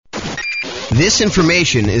This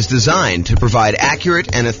information is designed to provide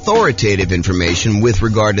accurate and authoritative information with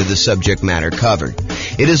regard to the subject matter covered.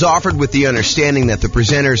 It is offered with the understanding that the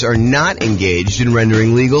presenters are not engaged in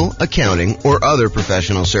rendering legal, accounting, or other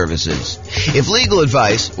professional services. If legal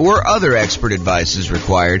advice or other expert advice is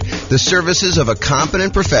required, the services of a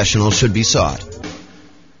competent professional should be sought.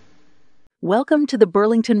 Welcome to the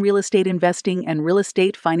Burlington Real Estate Investing and Real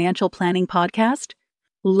Estate Financial Planning Podcast.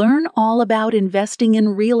 Learn all about investing in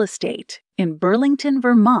real estate in Burlington,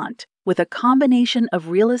 Vermont, with a combination of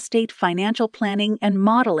real estate financial planning and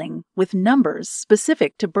modeling with numbers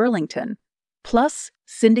specific to Burlington, plus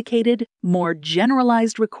syndicated, more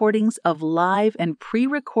generalized recordings of live and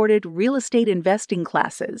pre-recorded real estate investing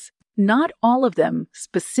classes, not all of them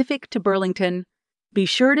specific to Burlington. Be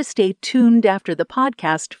sure to stay tuned after the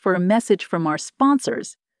podcast for a message from our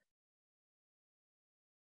sponsors.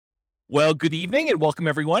 Well, good evening and welcome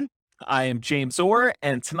everyone. I am James Orr,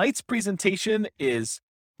 and tonight's presentation is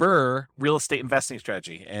BRRRR Real Estate Investing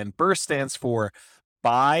Strategy. And BRRRR stands for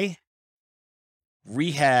Buy,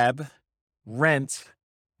 Rehab, Rent,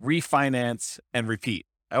 Refinance, and Repeat.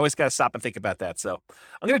 I always got to stop and think about that. So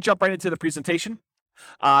I'm going to jump right into the presentation.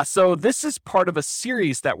 So this is part of a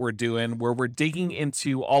series that we're doing where we're digging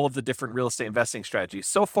into all of the different real estate investing strategies.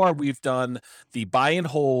 So far, we've done the buy and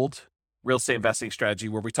hold real estate investing strategy,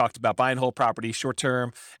 where we talked about buy and hold property,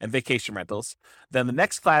 short-term and vacation rentals. Then the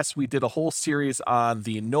next class, we did a whole series on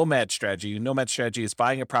the nomad strategy. Nomad strategy is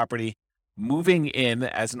buying a property, moving in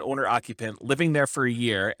as an owner-occupant, living there for a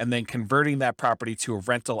year, and then converting that property to a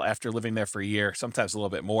rental after living there for a year, sometimes a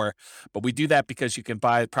little bit more. But we do that because you can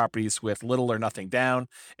buy properties with little or nothing down,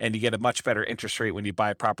 and you get a much better interest rate when you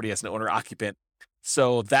buy a property as an owner-occupant.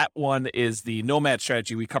 So that one is the nomad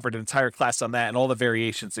strategy. We covered an entire class on that and all the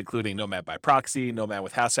variations, including nomad by proxy, nomad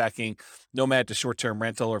with house hacking, nomad to short-term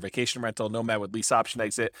rental or vacation rental, nomad with lease option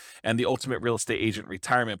exit, and the ultimate real estate agent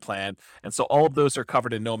retirement plan. And so all of those are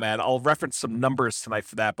covered in nomad. I'll reference some numbers tonight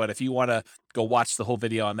for that, but if you want to go watch the whole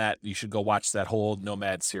video on that, you should go watch that whole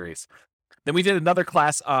nomad series. Then we did another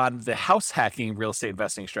class on the house hacking real estate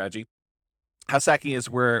investing strategy. House hacking is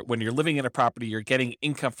where when you're living in a property, you're getting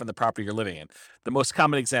income from the property you're living in. The most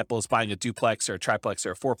common example is buying a duplex or a triplex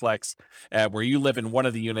or a fourplex, where you live in one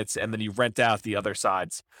of the units and then you rent out the other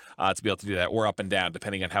sides to be able to do that, or up and down,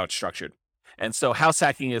 depending on how it's structured. And so house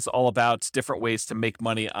hacking is all about different ways to make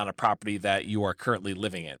money on a property that you are currently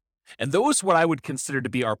living in. And those what I would consider to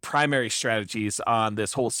be our primary strategies on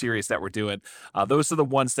this whole series that we're doing. Those are the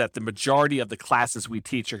ones that the majority of the classes we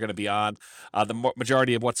teach are going to be on, the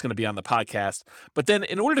majority of what's going to be on the podcast. But then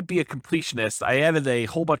in order to be a completionist, I added a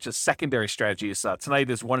whole bunch of secondary strategies. Tonight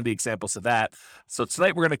is one of the examples of that. So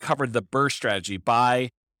tonight we're going to cover the BRRRR strategy: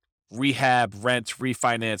 buy, rehab, rent,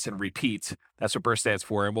 refinance, and repeat. That's what BRRRR stands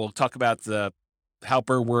for. And we'll talk about how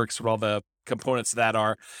BRRRR works, what all the components of that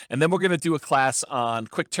are. And then we're going to do a class on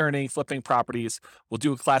quick turning, flipping properties. We'll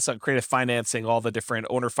do a class on creative financing, all the different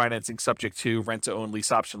owner financing subject to rent to own,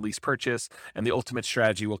 lease option, lease purchase, and the ultimate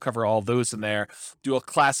strategy. We'll cover all those in there. Do a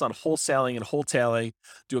class on wholesaling and wholetailing,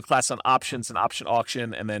 do a class on options and option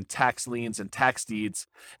auction, and then tax liens and tax deeds.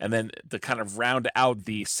 And then to kind of round out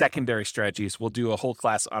the secondary strategies, we'll do a whole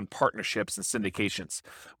class on partnerships and syndications,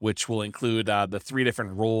 which will include the three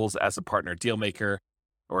different roles as a partner: deal maker,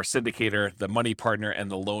 or syndicator, the money partner, and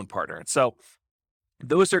the loan partner. And so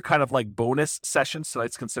those are kind of like bonus sessions. So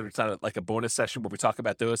it's considered kind of like a bonus session where we talk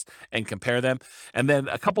about those and compare them. And then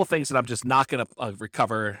a couple of things that I'm just not going to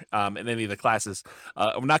recover in any of the classes.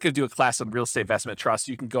 I'm not going to do a class on real estate investment trust.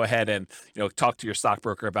 You can go ahead and talk to your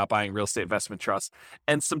stockbroker about buying real estate investment trust.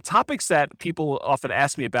 And some topics that people often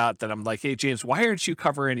ask me about that I'm like, hey, James, why aren't you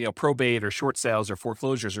covering probate or short sales or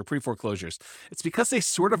foreclosures or pre-foreclosures? It's because they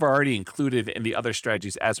sort of are already included in the other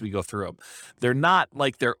strategies as we go through them. They're not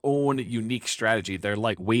like their own unique strategy. They're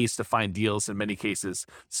like ways to find deals in many cases.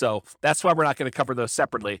 So that's why we're not going to cover those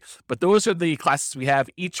separately. But those are the classes we have.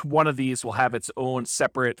 Each one of these will have its own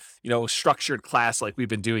separate, structured class like we've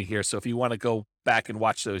been doing here. So if you want to go back and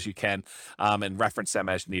watch those, you can, and reference them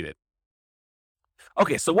as needed.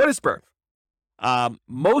 Okay, so what is BRRRR?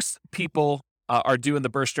 Most people are doing the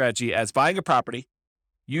BRRRR strategy as buying a property,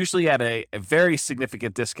 usually at a very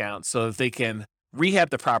significant discount, so that they can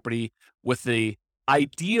rehab the property with the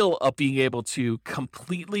ideal of being able to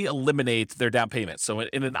completely eliminate their down payment. So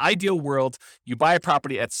in an ideal world, you buy a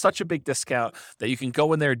property at such a big discount that you can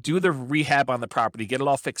go in there, do the rehab on the property, get it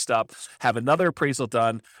all fixed up, have another appraisal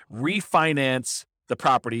done, refinance the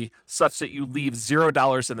property such that you leave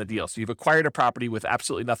 $0 in the deal. So you've acquired a property with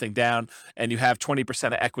absolutely nothing down, and you have 20%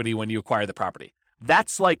 of equity when you acquire the property.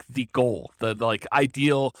 That's like the goal, the like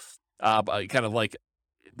ideal kind of like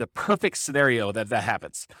the perfect scenario that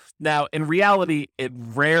happens. Now, in reality, it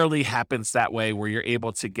rarely happens that way where you're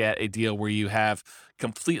able to get a deal where you have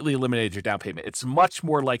completely eliminated your down payment. It's much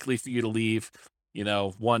more likely for you to leave,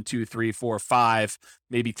 1, 2, 3, 4, 5,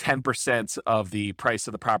 maybe 10% of the price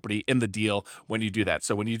of the property in the deal when you do that.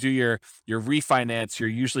 So when you do your refinance, you're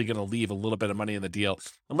usually going to leave a little bit of money in the deal,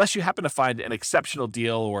 unless you happen to find an exceptional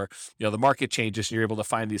deal, or the market changes and you're able to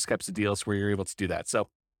find these types of deals where you're able to do that. So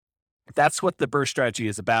that's what the BRRRR strategy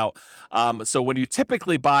is about. So when you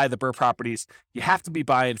typically buy the BRRRR properties, you have to be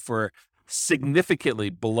buying for significantly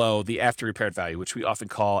below the after repaired value, which we often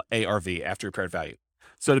call ARV, after repaired value.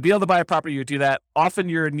 So to be able to buy a property, you do that. Often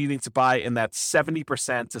you're needing to buy in that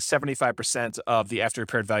 70% to 75% of the after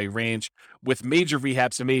repaired value range. With major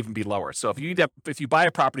rehabs, it may even be lower. So if you buy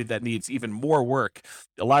a property that needs even more work,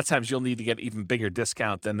 a lot of times you'll need to get even bigger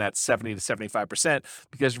discount than that 70 to 75%,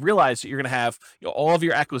 because realize that you're going to have all of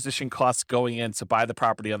your acquisition costs going in to buy the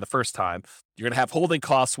property on the first time. You're going to have holding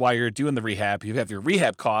costs while you're doing the rehab. You have your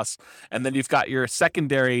rehab costs, and then you've got your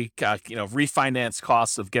secondary, refinance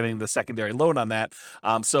costs of getting the secondary loan on that.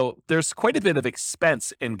 So there's quite a bit of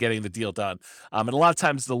expense in getting the deal done. And a lot of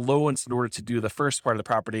times the loans, in order to do the first part of the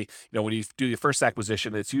property, when you do your first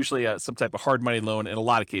acquisition, it's usually some type of hard money loan in a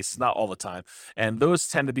lot of cases, not all the time. And those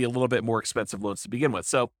tend to be a little bit more expensive loans to begin with.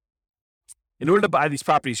 So in order to buy these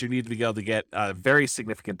properties, you need to be able to get very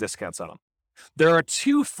significant discounts on them. There are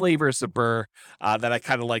two flavors of BRRRR that I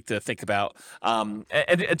kind of like to think about. And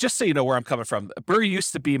just so you know where I'm coming from, BRRRR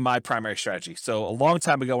used to be my primary strategy. So a long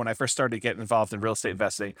time ago, when I first started getting involved in real estate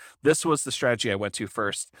investing, this was the strategy I went to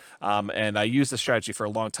first. And I used the strategy for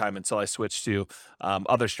a long time until I switched to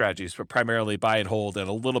other strategies, but primarily buy and hold and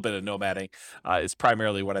a little bit of nomading is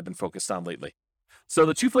primarily what I've been focused on lately. So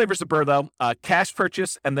the two flavors of BRRRR, though, cash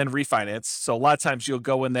purchase and then refinance. So a lot of times you'll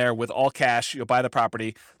go in there with all cash, you'll buy the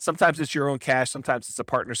property. Sometimes it's your own cash, sometimes it's a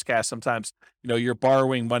partner's cash, sometimes you're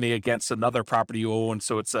borrowing money against another property you own.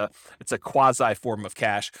 So it's a quasi form of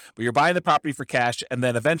cash, but you're buying the property for cash, and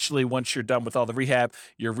then eventually, once you're done with all the rehab,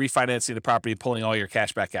 you're refinancing the property and pulling all your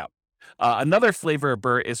cash back out. Another flavor of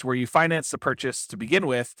BRRRR is where you finance the purchase to begin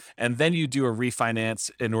with, and then you do a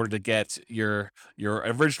refinance in order to get your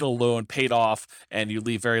original loan paid off, and you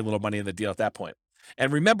leave very little money in the deal at that point.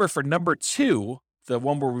 And remember, for number two, the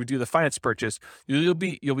one where we do the finance purchase, you'll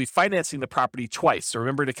be financing the property twice. So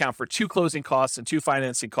remember to account for 2 closing costs and 2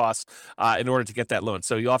 financing costs in order to get that loan.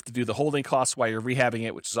 So you'll have to do the holding costs while you're rehabbing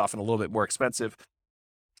it, which is often a little bit more expensive,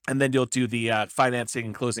 and then you'll do the financing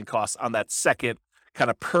and closing costs on that second kind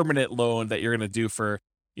of permanent loan that you're going to do for,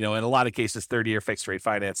 in a lot of cases, 30-year fixed rate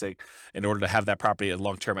financing in order to have that property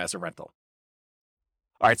long-term as a rental.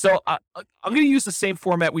 All right, so I'm going to use the same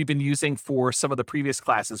format we've been using for some of the previous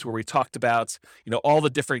classes where we talked about, all the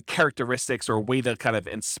different characteristics or way to kind of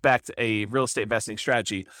inspect a real estate investing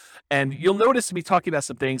strategy. And you'll notice me talking about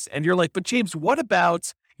some things, and you're like, but James, what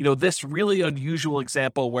about this really unusual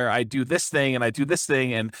example where I do this thing and I do this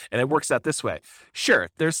thing and it works out this way? Sure,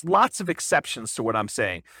 there's lots of exceptions to what I'm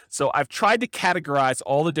saying. So I've tried to categorize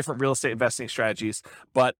all the different real estate investing strategies,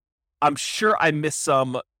 but I'm sure I missed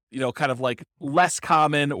some, kind of like less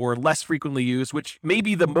common or less frequently used, which may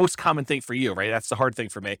be the most common thing for you, right? That's the hard thing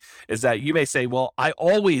for me, is that you may say, well, I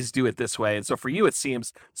always do it this way. And so for you, it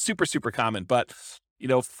seems super, super common. But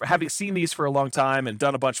having seen these for a long time and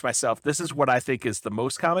done a bunch myself, this is what I think is the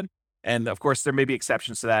most common. And of course, there may be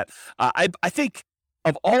exceptions to that. I think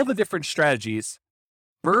of all the different strategies,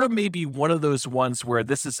 BRRRR may be one of those ones where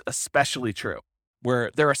this is especially true,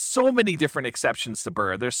 where there are so many different exceptions to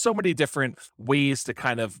BRRRR. There's so many different ways to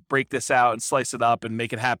kind of break this out and slice it up and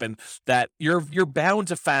make it happen that you're bound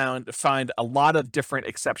to find a lot of different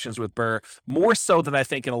exceptions with BRRRR, more so than I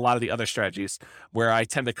think in a lot of the other strategies where I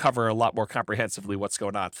tend to cover a lot more comprehensively what's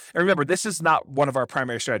going on. And remember, this is not one of our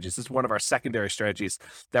primary strategies. This is one of our secondary strategies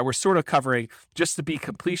that we're sort of covering just to be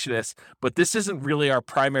completionists, but this isn't really our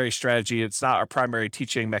primary strategy. It's not our primary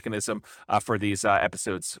teaching mechanism for these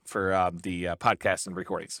episodes for the podcast and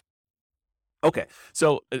recordings. Okay,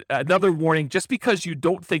 so another warning, just because you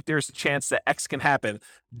don't think there's a chance that X can happen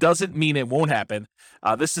doesn't mean it won't happen.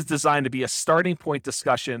 This is designed to be a starting point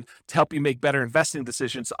discussion to help you make better investing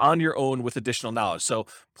decisions on your own with additional knowledge. So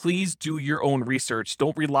please do your own research.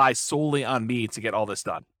 Don't rely solely on me to get all this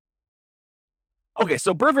done. Okay,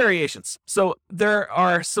 so BRRRR variations. So there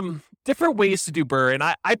are some different ways to do BRRRR, and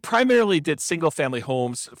I primarily did single-family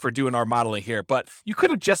homes for doing our modeling here, but you could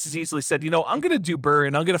have just as easily said, I'm going to do BRRRR,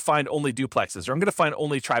 and I'm going to find only duplexes, or I'm going to find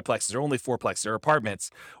only triplexes, or only fourplexes, or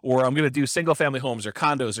apartments, or I'm going to do single-family homes, or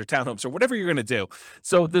condos, or townhomes, or whatever you're going to do.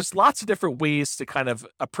 So there's lots of different ways to kind of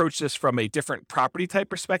approach this from a different property type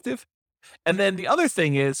perspective. And then the other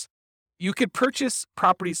thing is, you could purchase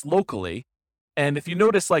properties locally. And if you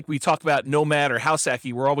notice, like we talk about nomad or house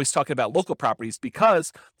hacking, we're always talking about local properties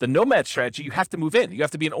because the nomad strategy, you have to move in. You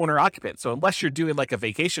have to be an owner occupant. So unless you're doing like a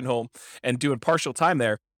vacation home and doing partial time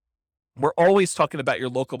there, we're always talking about your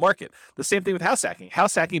local market. The same thing with house hacking.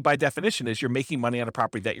 House hacking, by definition, is you're making money on a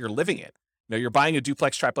property that you're living in. You're buying a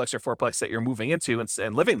duplex, triplex, or fourplex that you're moving into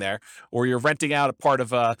and living there, or you're renting out a part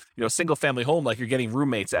of a single family home, like you're getting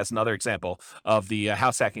roommates, as another example of the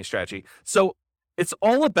house hacking strategy. So it's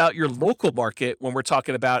all about your local market when we're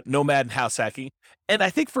talking about nomad and house hacking. And I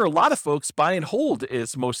think for a lot of folks, buy and hold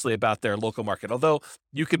is mostly about their local market, although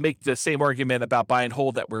you could make the same argument about buy and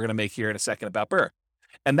hold that we're going to make here in a second about BRRRR.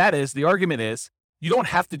 And that is, the argument is, you don't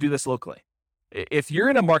have to do this locally. If you're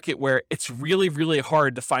in a market where it's really, really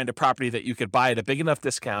hard to find a property that you could buy at a big enough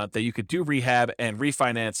discount that you could do rehab and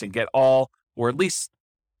refinance and get all, or at least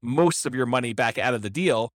most of your money back out of the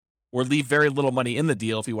deal, or leave very little money in the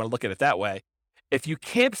deal, if you want to look at it that way. If you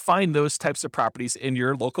can't find those types of properties in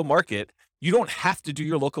your local market, you don't have to do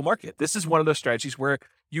your local market. This is one of those strategies where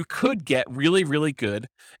you could get really, really good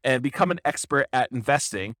and become an expert at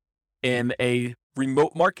investing in a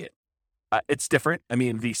remote market. It's different. I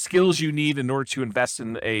mean, the skills you need in order to invest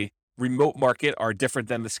in a remote market are different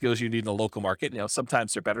than the skills you need in a local market.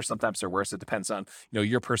 Sometimes they're better, sometimes they're worse. It depends on,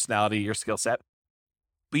 your personality, your skill set.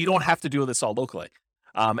 But you don't have to do this all locally.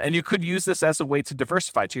 And you could use this as a way to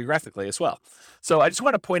diversify geographically as well. So I just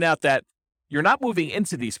want to point out that you're not moving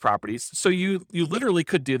into these properties. So you literally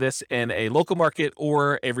could do this in a local market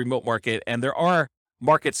or a remote market. And there are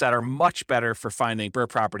markets that are much better for finding BRRRR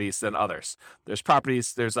properties than others. There's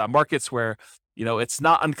markets where, it's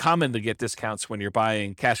not uncommon to get discounts when you're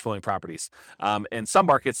buying cash flowing properties. In some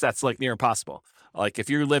markets, that's like near impossible. Like if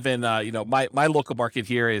you live in, my local market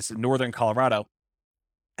here is northern Colorado.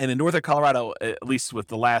 And in northern Colorado, at least with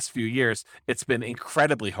the last few years, it's been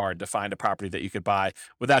incredibly hard to find a property that you could buy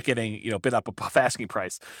without getting, bid up above asking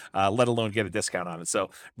price, let alone get a discount on it. So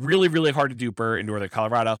really, really hard to do BRRRR in northern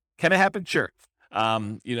Colorado. Can it happen? Sure.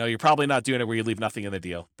 You're probably not doing it where you leave nothing in the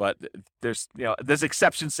deal, but there's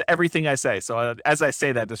exceptions to everything I say. So as I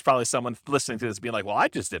say that, there's probably someone listening to this being like, well, I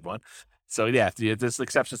just did one. So yeah, there's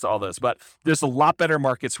exceptions to all those, but there's a lot better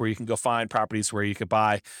markets where you can go find properties where you could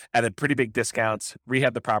buy at a pretty big discount,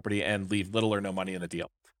 rehab the property, and leave little or no money in the deal.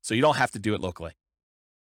 So you don't have to do it locally.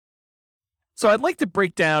 So I'd like to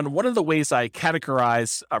break down one of the ways I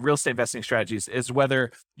categorize real estate investing strategies is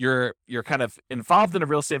whether you're kind of involved in a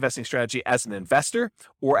real estate investing strategy as an investor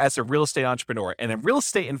or as a real estate entrepreneur. And a real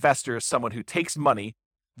estate investor is someone who takes money,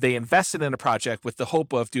 they invest it in a project with the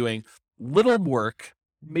hope of doing little work,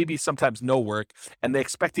 maybe sometimes no work, and they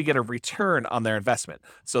expect to get a return on their investment.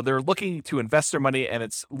 So they're looking to invest their money, and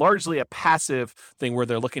it's largely a passive thing where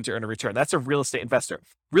they're looking to earn a return. That's a real estate investor.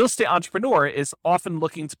 Real estate entrepreneur is often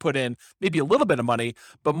looking to put in maybe a little bit of money,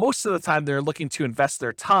 but most of the time they're looking to invest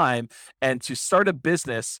their time and to start a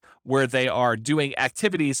business where they are doing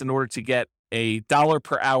activities in order to get a dollar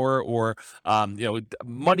per hour or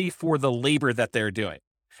money for the labor that they're doing.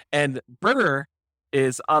 And BRRRR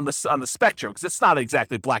is on the spectrum, because it's not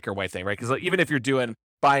exactly black or white thing, right? Because even if you're doing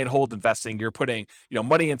buy and hold investing, you're putting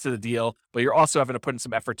money into the deal, but you're also having to put in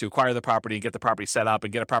some effort to acquire the property and get the property set up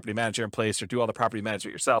and get a property manager in place or do all the property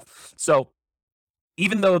management yourself. So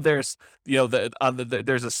even though there's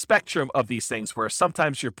there's a spectrum of these things where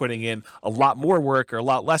sometimes you're putting in a lot more work or a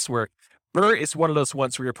lot less work, BRRRR is one of those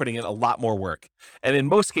ones where you're putting in a lot more work. And in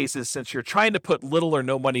most cases, since you're trying to put little or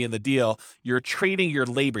no money in the deal, you're trading your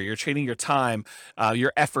labor, you're trading your time,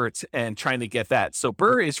 your efforts, and trying to get that. So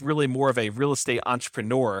BRRRR is really more of a real estate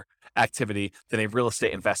entrepreneur activity than a real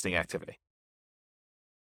estate investing activity.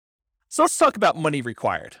 So let's talk about money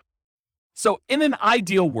required. So in an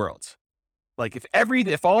ideal world, like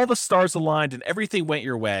if all the stars aligned and everything went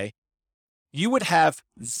your way, you would have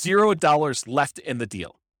 $0 left in the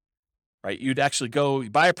deal. Right? You'd actually go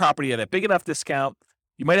buy a property at a big enough discount.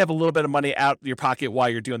 You might have a little bit of money out of your pocket while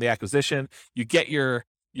you're doing the acquisition. You get your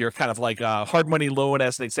kind of like a hard money loan,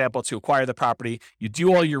 as an example, to acquire the property. You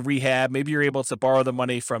do all your rehab. Maybe you're able to borrow the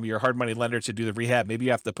money from your hard money lender to do the rehab. Maybe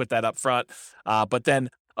you have to put that up front. But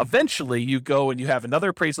then eventually you go and you have another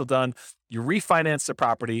appraisal done. You refinance the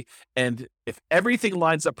property. And if everything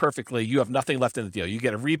lines up perfectly, you have nothing left in the deal. You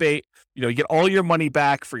get a rebate. You get all your money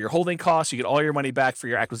back for your holding costs. You get all your money back for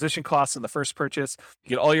your acquisition costs in the first purchase. You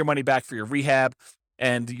get all your money back for your rehab.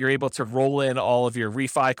 And you're able to roll in all of your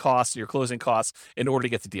refi costs, your closing costs in order to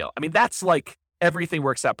get the deal. I mean, that's like everything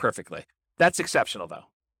works out perfectly. That's exceptional, though.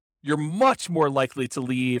 You're much more likely to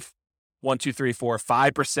leave 1, 2, 3, 4,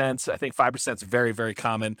 5%. I think 5% is very, very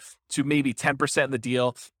common, to maybe 10% in the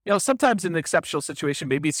deal. Sometimes in an exceptional situation,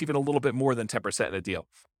 maybe it's even a little bit more than 10% in a deal.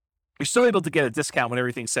 You're still able to get a discount when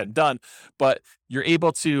everything's said and done, but you're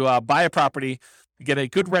able to buy a property, get a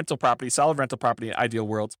good rental property, solid rental property in ideal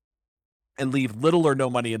world, and leave little or no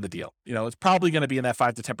money in the deal. It's probably going to be in that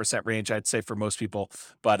 5 to 10% range, I'd say, for most people.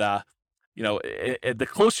 But the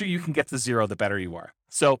closer you can get to zero, the better you are.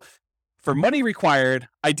 So for money required,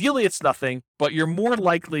 ideally it's nothing, but you're more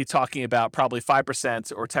likely talking about probably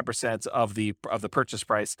 5% or 10% of the purchase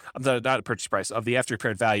price, not the purchase price, of the after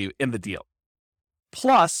repaired value in the deal.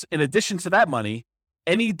 Plus, in addition to that money,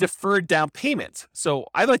 any deferred down payment. So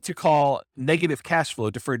I like to call negative cash flow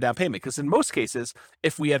deferred down payment, because in most cases,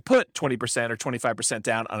 if we had put 20% or 25%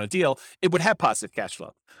 down on a deal, it would have positive cash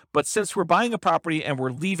flow. But since we're buying a property and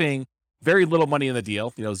we're leaving very little money in the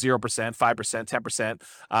deal, 0%, 5%,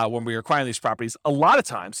 10%, when we're acquiring these properties, a lot of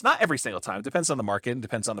times, not every single time, depends on the market and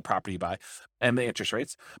depends on the property you buy and the interest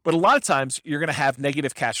rates, but a lot of times you're going to have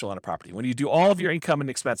negative cash flow on a property. When you do all of your income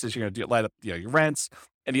and expenses, you're going to light up your rents,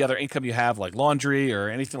 any other income you have like laundry or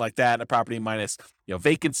anything like that in a property, minus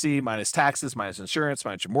vacancy, minus taxes, minus insurance,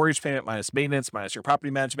 minus your mortgage payment, minus maintenance, minus your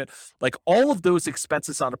property management, like all of those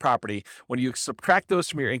expenses on a property, when you subtract those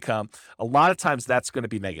from your income, a lot of times that's going to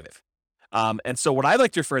be negative. And so what I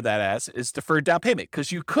like to refer that as is deferred down payment,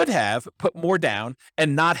 because you could have put more down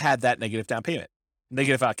and not had that negative down payment,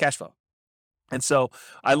 negative cash flow. And so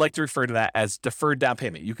I like to refer to that as deferred down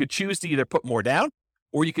payment. You could choose to either put more down,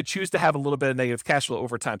 or you could choose to have a little bit of negative cash flow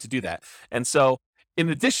over time to do that. And so in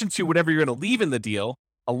addition to whatever you're going to leave in the deal,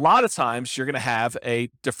 a lot of times you're going to have a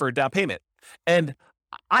deferred down payment. And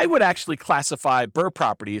I would actually classify BRRRR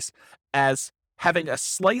properties as having a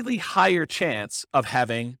slightly higher chance of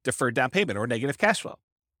having deferred down payment or negative cash flow.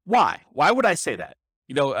 Why? Why would I say that?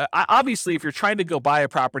 Obviously, if you're trying to go buy a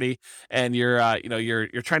property and you're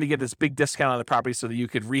trying to get this big discount on the property so that you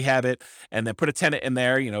could rehab it and then put a tenant in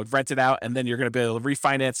there, rent it out, and then you're going to be able to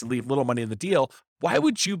refinance and leave little money in the deal, why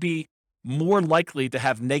would you be more likely to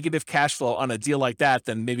have negative cash flow on a deal like that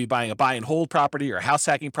than maybe buying a buy and hold property or a house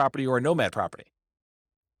hacking property or a nomad property?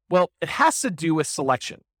 Well, it has to do with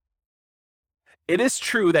selection. It is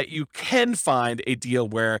true that you can find a deal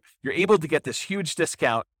where you're able to get this huge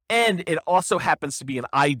discount and it also happens to be an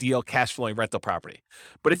ideal cash flowing rental property.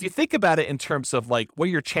 But if you think about it in terms of like what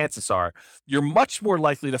your chances are, you're much more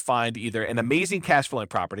likely to find either an amazing cash flowing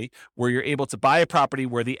property where you're able to buy a property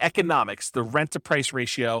where the economics, the rent to price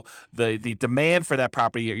ratio, the demand for that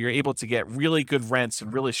property, you're able to get really good rents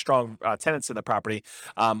and really strong tenants in the property,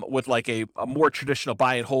 with like a more traditional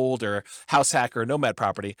buy and hold or house hack or nomad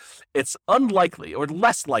property. It's unlikely or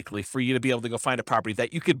less likely for you to be able to go find a property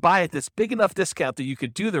that you could buy at this big enough discount that you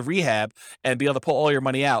could do the rehab and be able to pull all your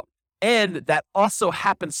money out. And that also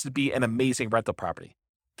happens to be an amazing rental property.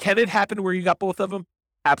 Can it happen where you got both of them?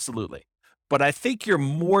 Absolutely. But I think you're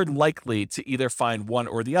more likely to either find one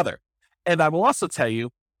or the other. And I will also tell you,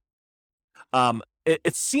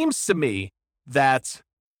 it seems to me that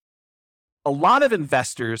a lot of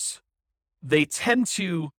investors, they tend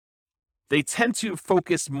to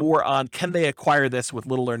focus more on can they acquire this with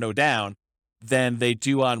little or no down than they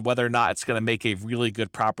do on whether or not it's going to make a really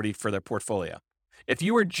good property for their portfolio. If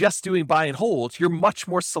you were just doing buy and hold, you're much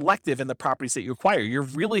more selective in the properties that you acquire. You're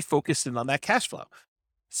really focused in on that cash flow.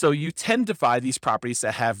 So you tend to buy these properties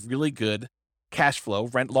that have really good cash flow,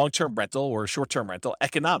 long-term rental or short-term rental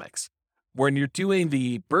economics. When you're doing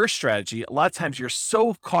the BRRRR strategy, a lot of times you're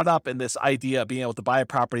so caught up in this idea of being able to buy a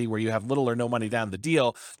property where you have little or no money down the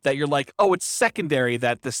deal that you're like, oh, it's secondary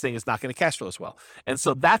that this thing is not going to cash flow as well. And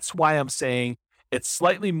so that's why I'm saying it's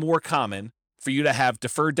slightly more common for you to have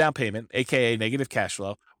deferred down payment, aka negative cash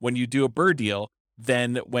flow, when you do a BRRRR deal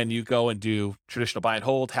than when you go and do traditional buy and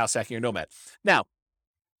hold, house hacking, or nomad. Now,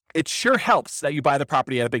 it sure helps that you buy the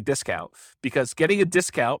property at a big discount, because getting a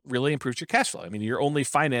discount really improves your cash flow. I mean, you're only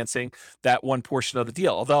financing that one portion of the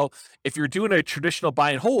deal. Although if you're doing a traditional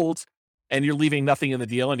buy and hold and you're leaving nothing in the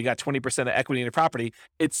deal and you got 20% of equity in your property,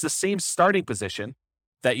 it's the same starting position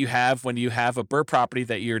that you have when you have a BRRRR property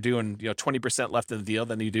that you're doing 20% left in the deal,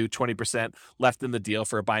 then you do 20% left in the deal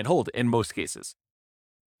for a buy and hold in most cases.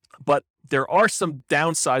 But there are some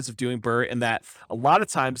downsides of doing BRRRR in that a lot of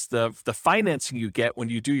times the financing you get when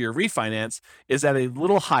you do your refinance is at a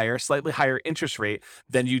little higher, slightly higher interest rate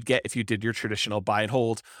than you'd get if you did your traditional buy and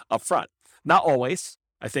hold up front. Not always.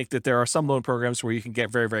 I think that there are some loan programs where you can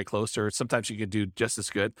get very, very close, or sometimes you can do just as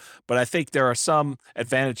good. But I think there are some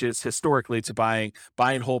advantages historically to buying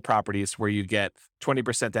buy and hold properties where you get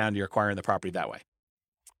 20% down, you're acquiring the property that way.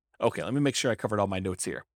 Okay, let me make sure I covered all my notes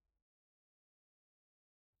here.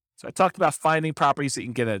 So I talked about finding properties that you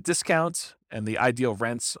can get at a discount, and the ideal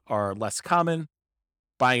rents are less common.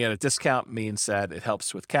 Buying at a discount means that it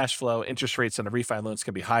helps with cash flow. Interest rates on the refi loans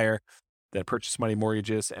can be higher. than purchase money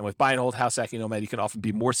mortgages. And with buy and hold, house hacking, nomad, you can often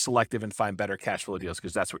be more selective and find better cash flow deals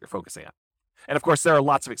because that's what you're focusing on. And of course, there are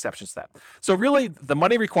lots of exceptions to that. So really, the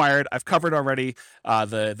money required, I've covered already.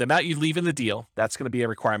 The amount you leave in the deal, that's going to be a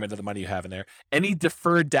requirement of the money you have in there. Any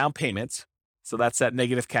deferred down payments, so that's that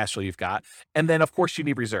negative cash flow you've got. And then, of course, you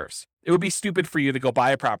need reserves. It would be stupid for you to go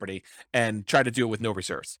buy a property and try to do it with no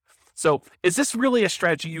reserves. So is this really a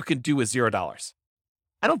strategy you can do with $0?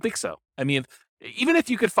 I don't think so. I mean, even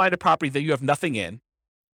if you could find a property that you have nothing in,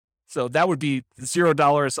 so that would be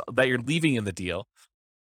 $0 that you're leaving in the deal.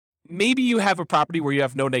 Maybe you have a property where you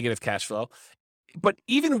have no negative cash flow, but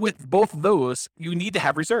even with both of those, you need to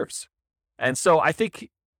have reserves. And so I think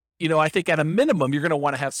at a minimum, you're going to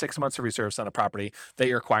want to have 6 months of reserves on a property that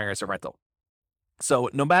you're acquiring as a rental.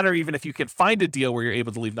 So no matter even if you can find a deal where you're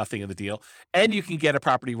able to leave nothing in the deal, and you can get a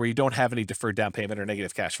property where you don't have any deferred down payment or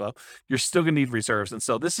negative cash flow, you're still going to need reserves. And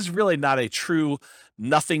so this is really not a true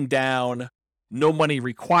nothing down, no money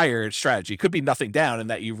required strategy. It could be nothing down in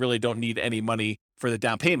that you really don't need any money for the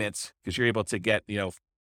down payments because you're able to get,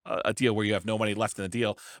 a deal where you have no money left in the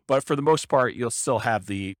deal. But for the most part, you'll still have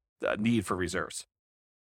the need for reserves.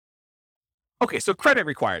 Okay, so credit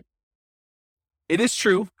required. It is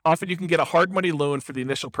true. Often you can get a hard money loan for the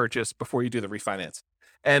initial purchase before you do the refinance.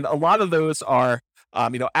 And a lot of those are,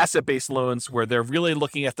 asset-based loans where they're really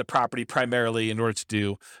looking at the property primarily in order to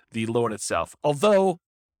do the loan itself. Although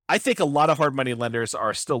I think a lot of hard money lenders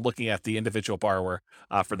are still looking at the individual borrower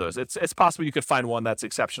for those. It's possible you could find one that's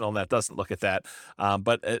exceptional and that doesn't look at that.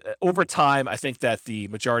 But over time, I think that the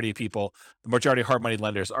majority of hard money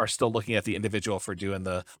lenders are still looking at the individual for doing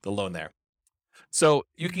the loan there. So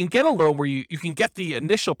you can get a loan where you can get the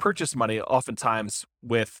initial purchase money oftentimes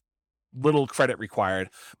with little credit required.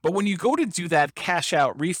 But when you go to do that cash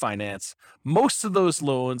out refinance, most of those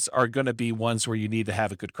loans are going to be ones where you need to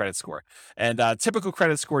have a good credit score. And typical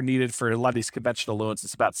credit score needed for a lot of these conventional loans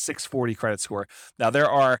is about 640 credit score. Now, there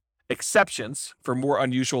are exceptions for more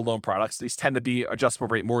unusual loan products. These tend to be adjustable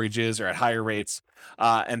rate mortgages or at higher rates,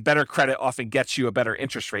 and better credit often gets you a better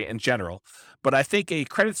interest rate in general. But I think a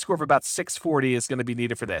credit score of about 640 is going to be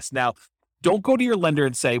needed for this. Now, don't go to your lender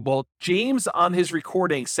and say, well, James on his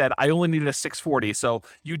recording said I only needed a 640, so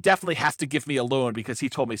you definitely have to give me a loan because he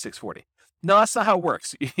told me 640. No, that's not how it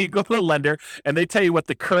works. You go to the lender and they tell you what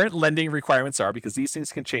the current lending requirements are because these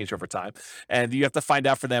things can change over time. And you have to find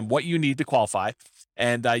out for them what you need to qualify.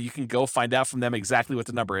 And you can go find out from them exactly what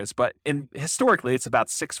the number is. But historically, it's about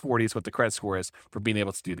 640 is what the credit score is for being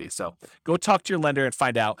able to do these. So go talk to your lender and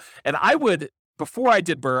find out. And before I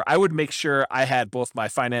did BRRRR, I would make sure I had both my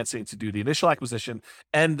financing to do the initial acquisition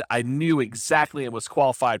and I knew exactly and was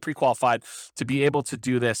pre-qualified to be able to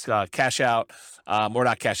do this cash out, or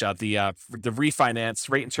not cash out, the refinance,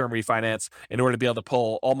 rate and term refinance in order to be able to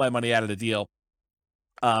pull all my money out of the deal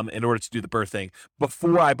in order to do the BRRRR thing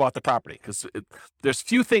before I bought the property. Because there's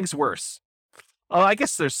few things worse. I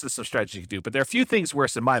guess there's some strategy you can do, but there are a few things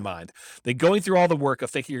worse in my mind than going through all the work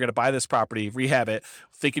of thinking you're going to buy this property, rehab it,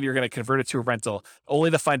 thinking you're going to convert it to a rental,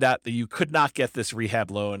 only to find out that you could not get this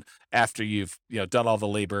rehab loan after you've done all the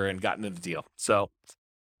labor and gotten in the deal. So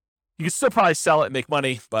you can still probably sell it and make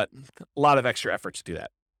money, but a lot of extra effort to do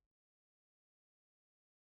that.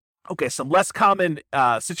 Okay, some less common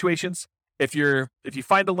situations. If you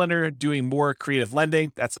find a lender doing more creative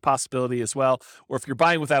lending, that's a possibility as well. Or if you're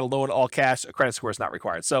buying without a loan, all cash, a credit score is not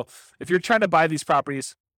required. So if you're trying to buy these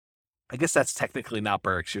properties, I guess that's technically not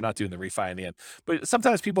BRRRR because you're not doing the refi in the end. But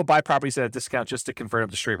sometimes people buy properties at a discount just to convert them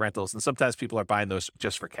to straight rentals. And sometimes people are buying those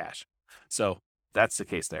just for cash. So that's the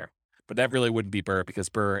case there. But that really wouldn't be BRRRR because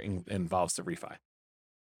BRRRR involves the refi.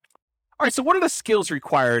 All right, so what are the skills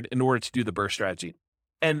required in order to do the BRRRR strategy?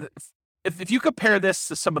 And if you compare this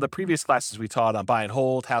to some of the previous classes we taught on buy and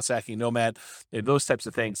hold, house hacking, nomad, those types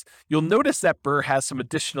of things, you'll notice that BRRRR has some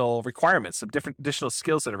additional requirements, some different additional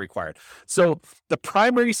skills that are required. So the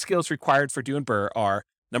primary skills required for doing BRRRR are,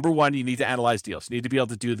 number one, you need to analyze deals. You need to be able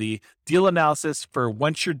to do the deal analysis for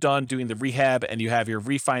once you're done doing the rehab and you have your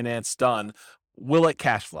refinance done, will it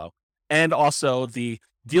cash flow? And also the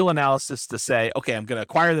deal analysis to say, okay, I'm going to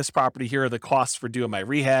acquire this property. Here are the costs for doing my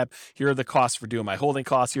rehab. Here are the costs for doing my holding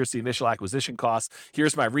costs. Here's the initial acquisition costs.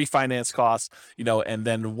 Here's my refinance costs, and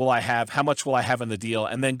then how much will I have in the deal?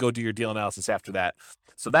 And then go do your deal analysis after that.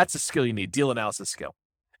 So that's a skill you need, deal analysis skill.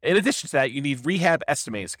 In addition to that, you need rehab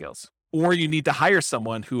estimating skills, or you need to hire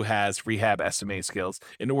someone who has rehab estimating skills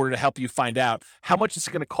in order to help you find out how much it's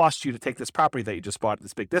going to cost you to take this property that you just bought at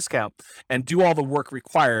this big discount and do all the work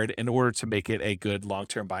required in order to make it a good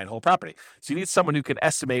long-term buy and hold property. So you need someone who can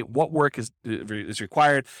estimate what work is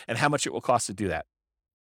required and how much it will cost to do that.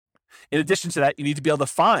 In addition to that, you need to be able to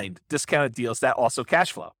find discounted deals that also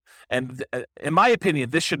cash flow. And in my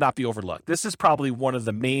opinion, this should not be overlooked. This is probably one of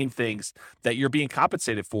the main things that you're being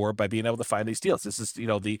compensated for by being able to find these deals. This is,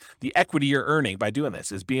 the equity you're earning by doing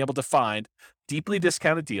this is being able to find deeply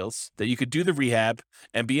discounted deals that you could do the rehab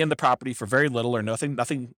and be in the property for very little or nothing,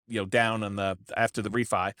 down on after the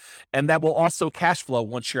refi. And that will also cash flow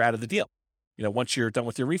once you're out of the deal, once you're done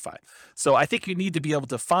with your refi. So I think you need to be able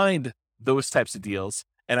to find those types of deals.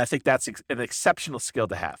 And I think that's an exceptional skill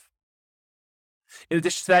to have. In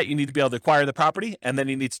addition to that, you need to be able to acquire the property, and then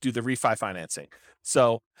you need to do the refi financing.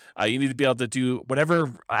 So you need to be able to do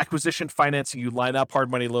whatever acquisition financing you line up,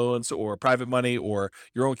 hard money loans or private money or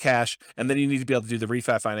your own cash, and then you need to be able to do the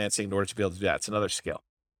refi financing in order to be able to do that. It's another skill.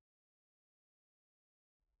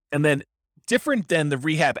 And then different than the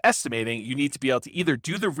rehab estimating, you need to be able to either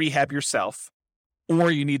do the rehab yourself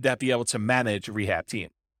or you need to be able to manage a rehab team.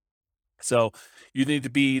 So you need to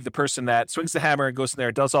be the person that swings the hammer and goes in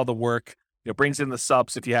there, does all the work, brings in the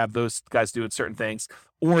subs if you have those guys doing certain things,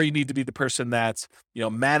 or you need to be the person that,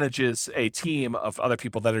 manages a team of other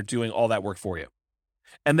people that are doing all that work for you.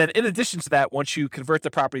 And then in addition to that, once you convert the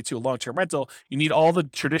property to a long-term rental, you need all the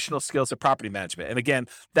traditional skills of property management. And again,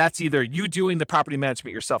 that's either you doing the property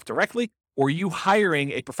management yourself directly or you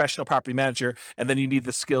hiring a professional property manager, and then you need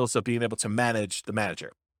the skills of being able to manage the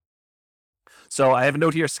manager. So I have a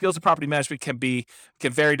note here, skills of property management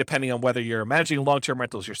can vary depending on whether you're managing long-term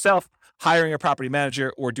rentals yourself, hiring a property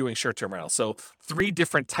manager, or doing short-term rentals. So 3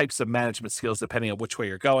 different types of management skills depending on which way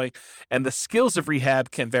you're going. And the skills of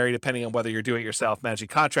rehab can vary depending on whether you're doing it yourself, managing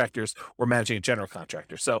contractors, or managing a general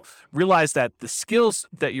contractor. So realize that the skills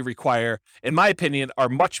that you require, in my opinion, are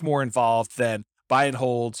much more involved than buy and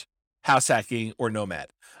hold, house hacking, or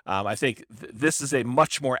nomad. I think this is a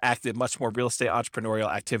much more active, much more real estate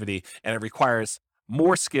entrepreneurial activity, and it requires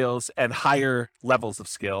more skills and higher levels of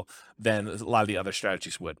skill than a lot of the other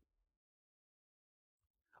strategies would.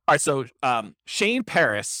 All right, so Shane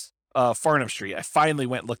Paris of Farnham Street, I finally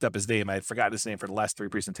went and looked up his name. I had forgotten his name for the last 3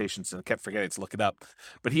 presentations and kept forgetting to look it up.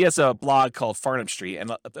 But he has a blog called Farnham Street,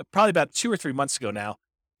 and probably about 2 or 3 months ago now,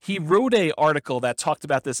 he wrote an article that talked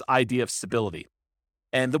about this idea of stability.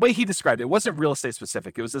 And the way he described it wasn't real estate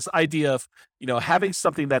specific. It was this idea of, having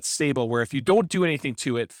something that's stable where if you don't do anything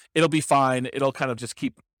to it, it'll be fine. It'll kind of just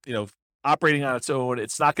keep, operating on its own.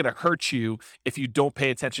 It's not going to hurt you if you don't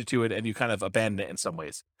pay attention to it and you kind of abandon it in some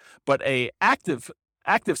ways. But a active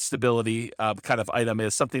stability kind of item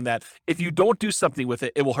is something that if you don't do something with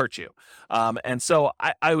it, it will hurt you. And so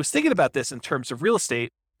I was thinking about this in terms of real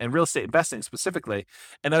estate and real estate investing specifically.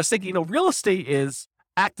 And I was thinking, real estate is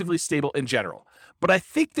actively stable in general. But I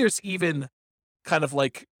think there's even kind of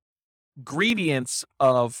like gradients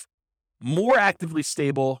of more actively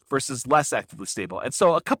stable versus less actively stable. And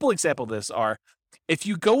so a couple examples of this are, if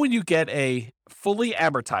you go and you get a fully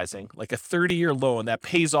amortizing, like a 30-year loan that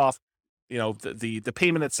pays off, the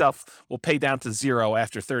payment itself will pay down to 0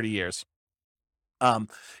 after 30 years.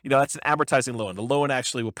 That's an amortizing loan. The loan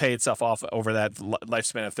actually will pay itself off over that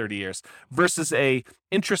lifespan of 30 years versus a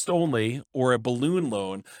interest only or a balloon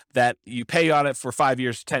loan that you pay on it for 5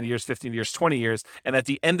 years, 10 years, 15 years, 20 years. And at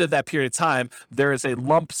the end of that period of time, there is a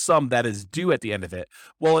lump sum that is due at the end of it.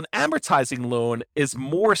 Well, an amortizing loan is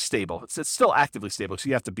more stable. It's still actively stable, so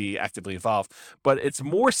you have to be actively involved, but it's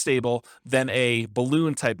more stable than a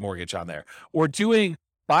balloon type mortgage on there. Or doing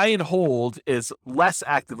buy and hold is less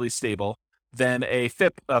actively stable than a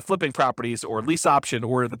flipping properties or lease option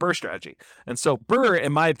or the BRRRR strategy. And so BRRRR,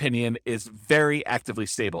 in my opinion, is very actively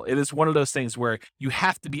stable. It is one of those things where you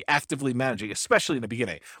have to be actively managing, especially in the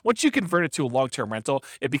beginning. Once you convert it to a long-term rental,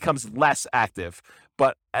 it becomes less active.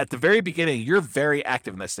 But at the very beginning, you're very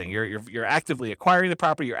active in this thing. You're actively acquiring the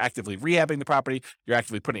property, you're actively rehabbing the property, you're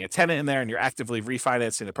actively putting a tenant in there, and you're actively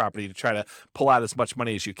refinancing the property to try to pull out as much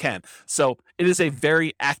money as you can. So it is a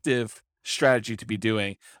very active strategy to be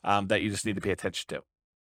doing that you just need to pay attention to.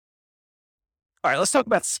 All right, let's talk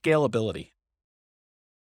about scalability.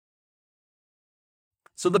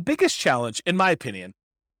 So the biggest challenge, in my opinion,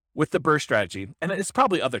 with the BRRRR strategy, and it's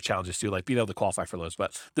probably other challenges too, like being able to qualify for loans,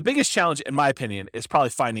 but the biggest challenge, in my opinion, is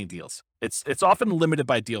probably finding deals. It's often limited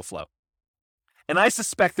by deal flow. And I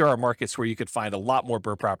suspect there are markets where you could find a lot more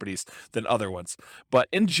BRRRR properties than other ones. But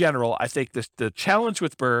in general, I think the challenge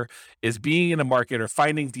with BRRRR is being in a market or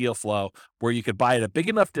finding deal flow where you could buy at a big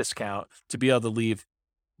enough discount to be able to leave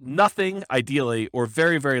nothing, ideally, or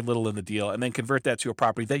very, very little in the deal, and then convert that to a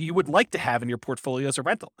property that you would like to have in your portfolio as a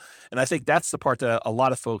rental. And I think that's the part that a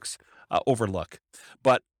lot of folks overlook.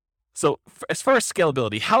 But So as far as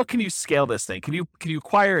scalability, how can you scale this thing? Can you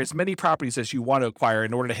acquire as many properties as you want to acquire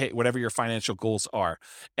in order to hit whatever your financial goals are?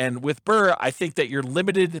 And with BRRRR, I think that you're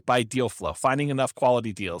limited by deal flow, finding enough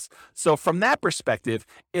quality deals. So from that perspective,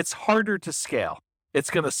 it's harder to scale. It's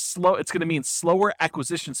going to mean slower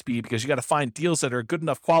acquisition speed because you got to find deals that are good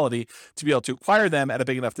enough quality to be able to acquire them at a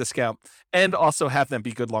big enough discount and also have them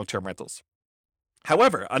be good long-term rentals.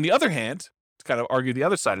 However, on the other hand, to kind of argue the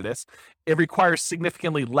other side of this, it requires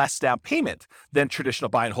significantly less down payment than traditional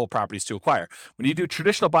buy and hold properties to acquire. When you do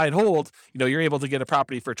traditional buy and hold, you're able to get a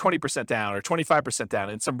property for 20% down or 25%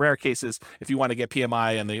 down. In some rare cases, if you want to get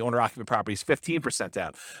PMI and the owner occupant properties, 15%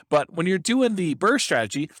 down. But when you're doing the BRRRR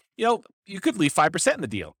strategy, you could leave 5% in the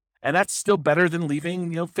deal. And that's still better than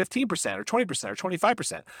leaving, 15% or 20% or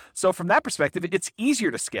 25%. So from that perspective, it's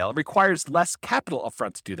easier to scale. It requires less capital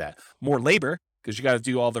upfront to do that. More labor, because you got to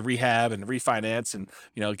do all the rehab and refinance and,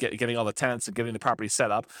 getting all the tenants and getting the property set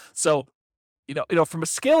up. So, from a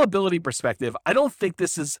scalability perspective, I don't think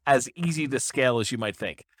this is as easy to scale as you might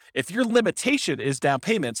think. If your limitation is down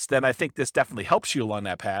payments, then I think this definitely helps you along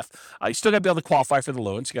that path. You still got to be able to qualify for the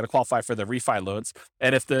loans. You got to qualify for the refi loans.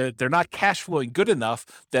 And if they're not cash flowing good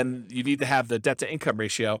enough, then you need to have the debt to income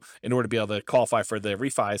ratio in order to be able to qualify for the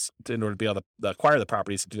refis, in order to be able to acquire the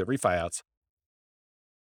properties and do the refi outs.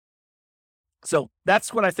 So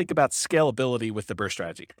that's what I think about scalability with the BRRRR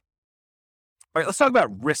strategy. All right, let's talk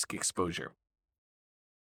about risk exposure.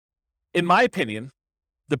 In my opinion,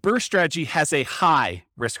 the BRRRR strategy has a high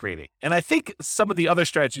risk rating. And I think some of the other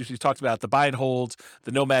strategies we talked about, the buy and hold,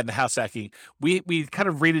 the nomad and the house hacking, we kind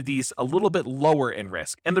of rated these a little bit lower in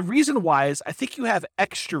risk. And the reason why is I think you have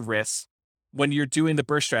extra risks when you're doing the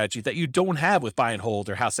BRRRR strategy that you don't have with buy and hold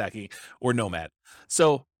or house hacking or nomad.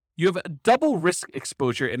 So you have a double risk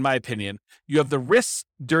exposure, in my opinion. You have the risks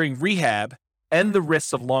during rehab and the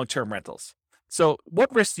risks of long-term rentals. So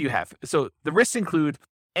what risks do you have? So the risks include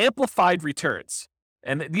amplified returns,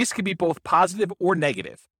 and these can be both positive or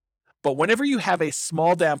negative. But whenever you have a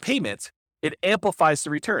small down payment, it amplifies the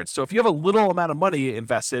returns. So if you have a little amount of money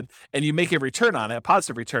invested and you make a return on it, a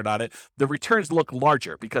positive return on it, the returns look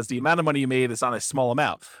larger because the amount of money you made is on a small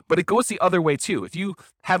amount. But it goes the other way too. If you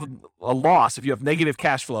have a loss, if you have negative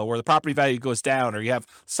cash flow or the property value goes down or you have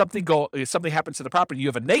something happens to the property, you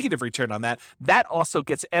have a negative return on that, that also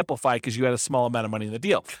gets amplified because you had a small amount of money in the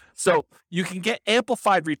deal. So you can get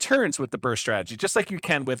amplified returns with the BRRRR strategy, just like you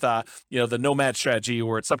can with the nomad strategy,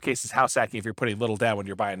 or in some cases house hacking if you're putting little down when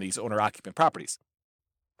you're buying these owner occupant properties.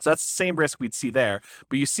 So that's the same risk we'd see there,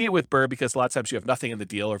 but you see it with BRRRR because a lot of times you have nothing in the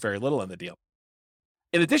deal or very little in the deal.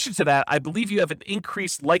 In addition to that, I believe you have an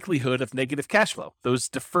increased likelihood of negative cash flow, those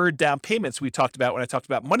deferred down payments we talked about when I talked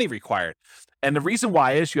about money required. And the reason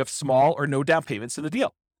why is you have small or no down payments in the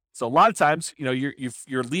deal. So a lot of times,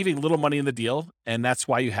 you're leaving little money in the deal, and that's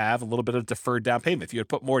why you have a little bit of deferred down payment. If you had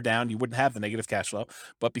put more down, you wouldn't have the negative cash flow.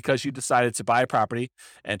 But because you decided to buy a property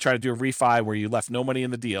and try to do a refi where you left no money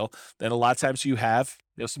in the deal, then a lot of times you have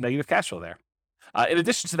some negative cash flow there. In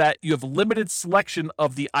addition to that, you have limited selection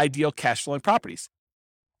of the ideal cash flowing properties.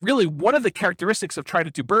 Really, one of the characteristics of trying to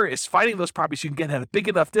do BRRRR is finding those properties you can get at a big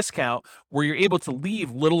enough discount where you're able to leave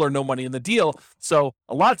little or no money in the deal. So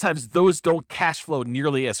a lot of times those don't cash flow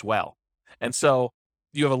nearly as well. And so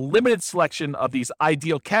you have a limited selection of these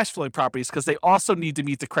ideal cash flowing properties because they also need to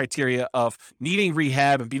meet the criteria of needing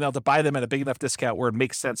rehab and being able to buy them at a big enough discount where it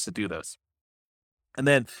makes sense to do those. And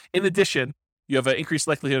then in addition, you have an increased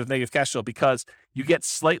likelihood of negative cash flow because you get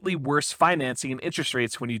slightly worse financing and interest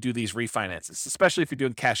rates when you do these refinances, especially if you're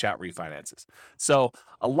doing cash out refinances. So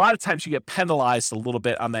a lot of times you get penalized a little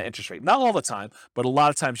bit on that interest rate. Not all the time, but a lot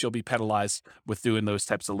of times you'll be penalized with doing those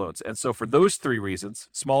types of loans. And so for those three reasons,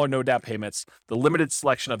 smaller no down payments, the limited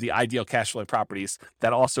selection of the ideal cash flowing properties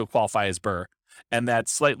that also qualify as BRRRR, and that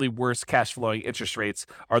slightly worse cash flowing interest rates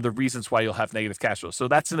are the reasons why you'll have negative cash flow. So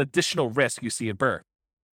that's an additional risk you see in BRRRR.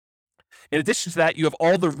 In addition to that, you have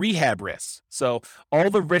all the rehab risks. So all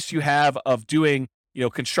the risks you have of doing,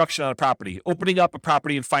 construction on a property, opening up a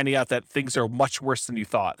property and finding out that things are much worse than you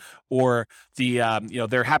thought, or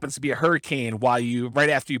there happens to be a hurricane right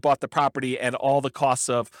after you bought the property and all the costs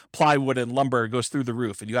of plywood and lumber goes through the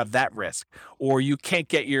roof, and you have that risk, or you can't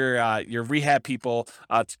get your rehab people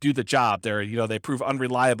to do the job. They prove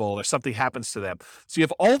unreliable, or something happens to them. So you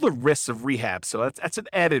have all the risks of rehab. So that's an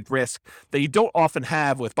added risk that you don't often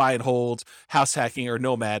have with buy and hold, house hacking, or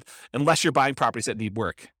nomad, unless you're buying properties that need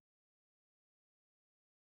work.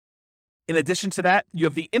 In addition to that, you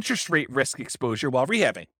have the interest rate risk exposure while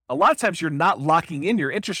rehabbing. A lot of times you're not locking in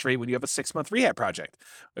your interest rate when you have a 6-month rehab project.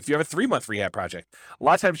 If you have a 3-month rehab project, a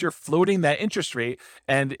lot of times you're floating that interest rate.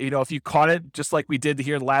 And, if you caught it, just like we did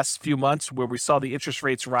here the last few months where we saw the interest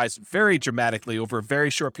rates rise very dramatically over a very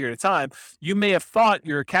short period of time, you may have thought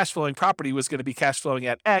your cash flowing property was going to be cash flowing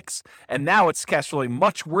at X. And now it's cash flowing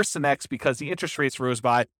much worse than X because the interest rates rose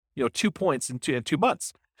by, 2 points in 2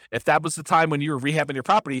 months. If that was the time when you were rehabbing your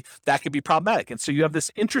property, that could be problematic. And so you have this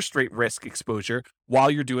interest rate risk exposure while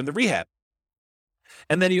you're doing the rehab.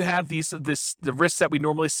 And then you have the risks that we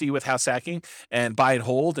normally see with house hacking and buy and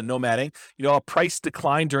hold and nomading, a price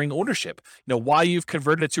decline during ownership. While you've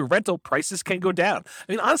converted it to a rental, prices can go down.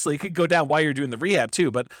 I mean, honestly, it could go down while you're doing the rehab too,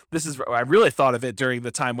 but I really thought of it during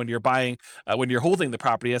the time when you're buying, when you're holding the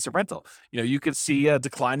property as a rental. You could see a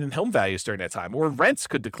decline in home values during that time, or rents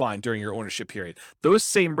could decline during your ownership period. Those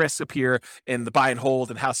same risks appear in the buy and hold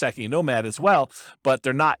and house hacking and nomad as well, but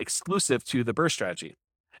they're not exclusive to the BRRRR strategy.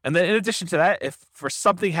 And then in addition to that, if for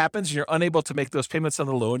something happens and you're unable to make those payments on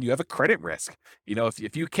the loan, you have a credit risk.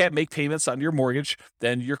 If you can't make payments on your mortgage,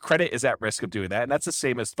 then your credit is at risk of doing that. And that's the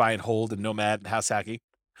same as buy and hold and nomad and house hacking.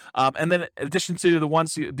 And then in addition to the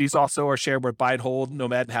ones, these also are shared with buy and hold,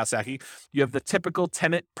 nomad, and house hacking. You have the typical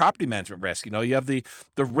tenant property management risk. You have the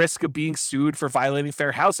risk of being sued for violating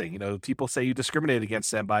fair housing. People say you discriminate against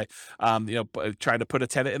them by, trying to put a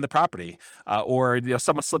tenant in the property, or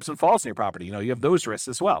someone slips and falls in your property. You have those risks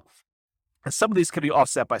as well. And some of these can be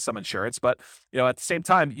offset by some insurance, but at the same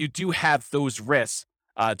time, you do have those risks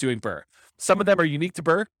doing BRRRR. Some of them are unique to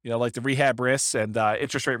BRRRR, like the rehab risks and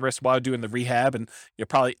interest rate risks while doing the rehab, and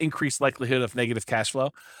probably increased likelihood of negative cash flow.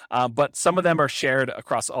 But some of them are shared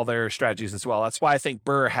across all their strategies as well. That's why I think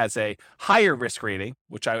BRRRR has a higher risk rating,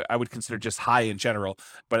 which I would consider just high in general,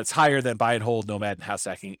 but it's higher than buy and hold, nomad, and house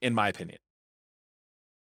hacking, in my opinion.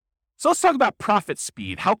 So let's talk about profit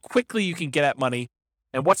speed, how quickly you can get at money,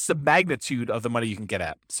 and what's the magnitude of the money you can get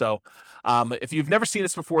at. So if you've never seen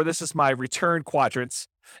this before, this is my return quadrants.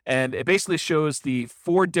 And it basically shows the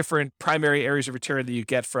 4 different primary areas of return that you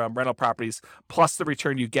get from rental properties, plus the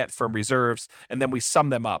return you get from reserves, and then we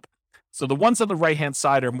sum them up. So the ones on the right-hand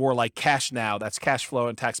side are more like cash now. That's cash flow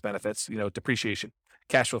and tax benefits, depreciation,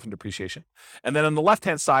 cash flow from depreciation. And then on the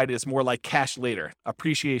left-hand side is more like cash later,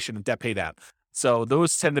 appreciation and debt pay down. So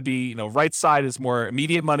those tend to be, right side is more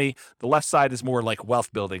immediate money. The left side is more like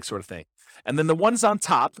wealth building sort of thing. And then the ones on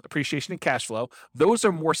top, appreciation and cash flow, those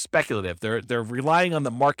are more speculative. They're relying on the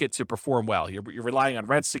market to perform well. You're relying on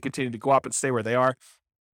rents to continue to go up and stay where they are,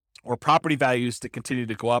 or property values to continue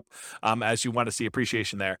to go up as you want to see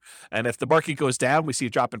appreciation there. And if the market goes down, we see a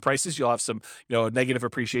drop in prices, you'll have some negative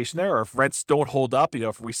appreciation there. Or if rents don't hold up,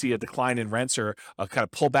 if we see a decline in rents or a kind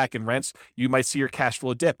of pullback in rents, you might see your cash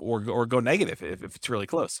flow dip or go negative if it's really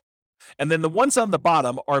close. And then the ones on the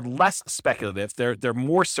bottom are less speculative. They're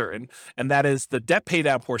more certain, and that is the debt pay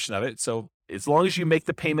down portion of it. So as long as you make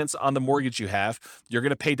the payments on the mortgage you have, you're going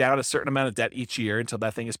to pay down a certain amount of debt each year until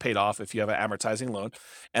that thing is paid off if you have an amortizing loan.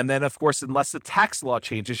 And then, of course, unless the tax law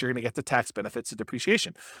changes, you're going to get the tax benefits of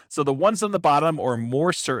depreciation. So the ones on the bottom are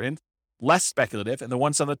more certain, less speculative, and the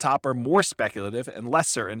ones on the top are more speculative and less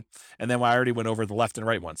certain. And then I already went over the left and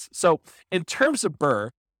right ones. So in terms of BRRRR,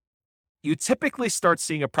 you typically start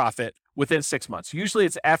seeing a profit within 6 months. Usually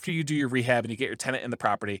it's after you do your rehab and you get your tenant in the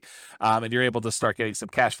property and you're able to start getting some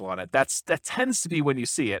cash flow on it. That tends to be when you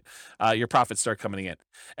see it, your profits start coming in.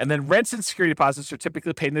 And then rents and security deposits are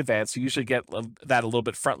typically paid in advance. So you usually get that a little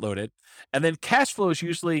bit front loaded. And then cash flow is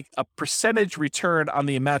usually a percentage return on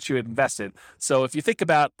the amount you had invested. So if you think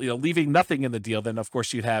about, leaving nothing in the deal, then of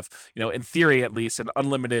course you'd have, in theory at least, an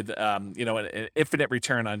unlimited, an infinite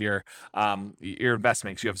return on your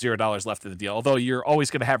investments. You have $0 left in the deal, although you're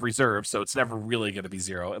always going to have reserves. So it's never really going to be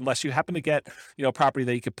zero unless you happen to get, property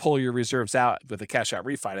that you could pull your reserves out with a cash out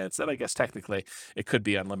refinance. Then I guess technically it could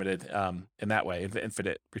be unlimited in that way,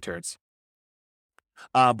 infinite returns.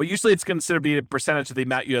 But usually it's considered to be a percentage of the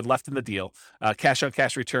amount you had left in the deal, cash on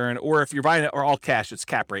cash return, or if you're buying it or all cash, it's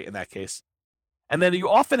cap rate in that case. And then you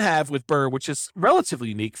often have with BRRRR, which is relatively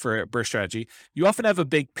unique for a BRRRR strategy, you often have a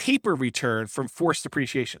big paper return from forced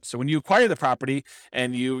appreciation. So when you acquire the property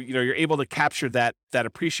and you're able to capture that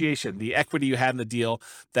appreciation, the equity you had in the deal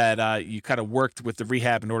that you kind of worked with the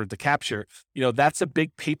rehab in order to capture, that's a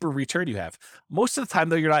big paper return you have. Most of the time,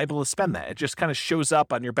 though, you're not able to spend that. It just kind of shows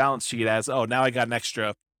up on your balance sheet as, oh, now I got an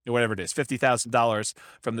extra, whatever it is, $50,000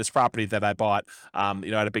 from this property that I bought,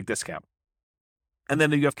 at a big discount. And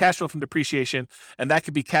then you have cash flow from depreciation, and that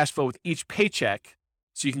could be cash flow with each paycheck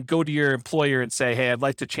So you can go to your employer and say, hey, I'd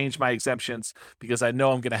like to change my exemptions because I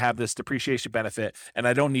know I'm going to have this depreciation benefit and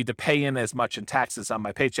I don't need to pay in as much in taxes on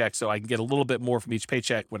my paycheck, so I can get a little bit more from each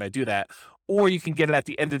paycheck when I do that. Or you can get it at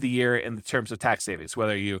the end of the year in the terms of tax savings,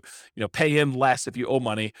 whether you pay in less if you owe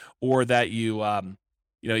money, or that you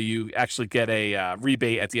actually get a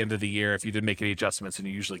rebate at the end of the year if you didn't make any adjustments, and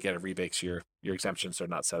you usually get a rebate because your exemptions are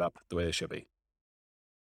not set up the way they should be.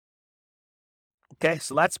 Okay,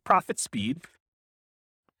 so that's profit speed.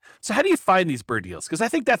 So how do you find these BRRRR deals? Because I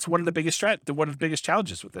think that's one of the biggest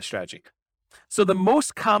challenges with this strategy. So the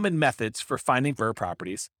most common methods for finding BRRRR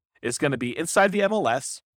properties is going to be inside the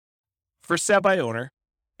MLS, for sale by owner,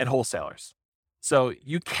 and wholesalers. So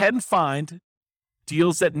you can find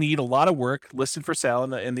deals that need a lot of work listed for sale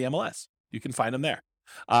in the MLS. You can find them there.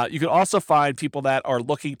 You can also find people that are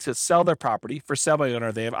looking to sell their property for sale by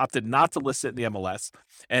owner. They have opted not to list it in the MLS.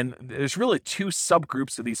 And there's really two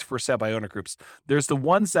subgroups of these for sale by owner groups. There's the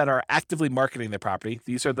ones that are actively marketing their property.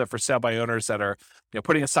 These are the for sale by owners that are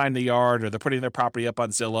putting a sign in the yard, or they're putting their property up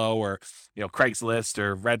on Zillow or Craigslist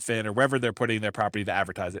or Redfin or wherever they're putting their property to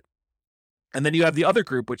advertise it. And then you have the other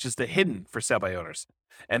group, which is the hidden for sale by owners.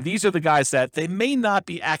 And these are the guys that they may not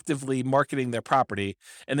be actively marketing their property,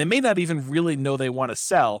 and they may not even really know they want to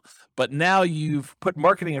sell, but now you've put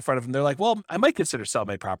marketing in front of them. They're like, well, I might consider selling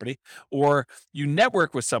my property. Or you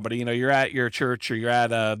network with somebody, you're at your church, or you're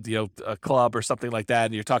at a club or something like that,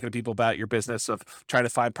 and you're talking to people about your business of trying to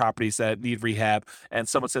find properties that need rehab. And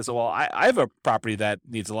someone says, well, I have a property that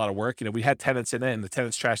needs a lot of work. We had tenants in it, and the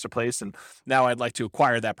tenants trashed the place, and now I'd like to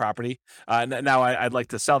acquire that property. Now I'd like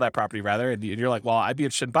to sell that property rather. And you're like, well, I'd be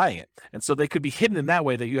interested in buying it. And so they could be hidden in that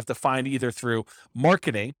way, that you have to find either through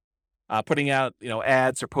marketing, putting out,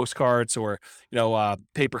 ads or postcards, or,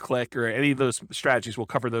 pay-per-click, or any of those strategies. We'll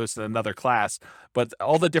cover those in another class, but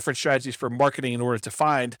all the different strategies for marketing in order to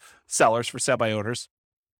find sellers for sale by owners.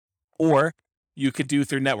 Or you could do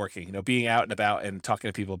through networking, being out and about and talking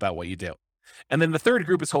to people about what you do. And then the third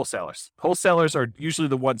group is wholesalers. Wholesalers are usually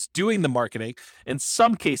the ones doing the marketing. In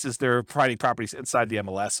some cases, they're providing properties inside the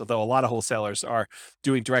MLS, although a lot of wholesalers are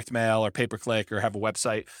doing direct mail or pay-per-click or have a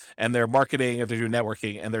website, and they're marketing, or they're doing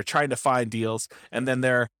networking, and they're trying to find deals, and then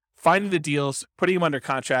they're finding the deals, putting them under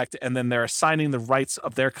contract, and then they're assigning the rights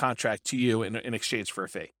of their contract to you in exchange for a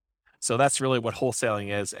fee. So that's really what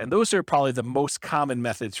wholesaling is. And those are probably the most common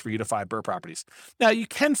methods for you to find BRRRR properties. Now, you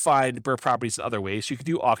can find BRRRR properties in other ways. You could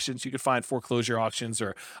do auctions. You could find foreclosure auctions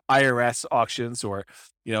or IRS auctions, or,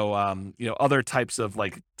 other types of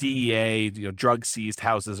like DEA, drug seized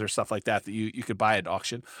houses or stuff like that you could buy at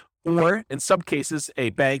auction. Or in some cases, a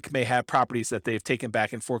bank may have properties that they've taken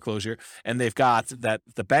back in foreclosure, and they've got that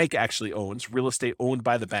the bank actually owns, real estate owned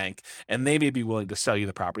by the bank, and they may be willing to sell you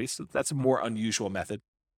the property. So that's a more unusual method.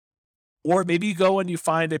 Or maybe you go and you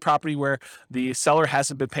find a property where the seller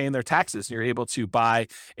hasn't been paying their taxes, and you're able to buy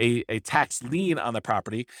a tax lien on the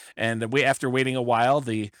property. And after waiting a while,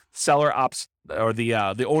 the seller opts, or the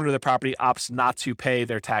owner of the property opts not to pay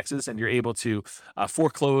their taxes, and you're able to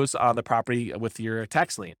foreclose on the property with your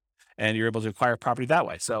tax lien, and you're able to acquire property that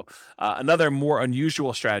way. So another more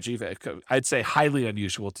unusual strategy, I'd say highly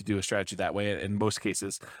unusual to do a strategy that way in most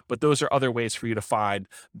cases, but those are other ways for you to find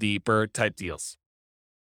the BRRRR type deals.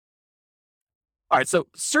 All right, so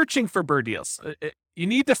searching for BRRRR deals, you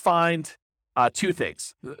need to find two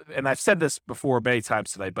things. And I've said this before many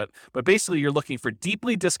times today, but basically you're looking for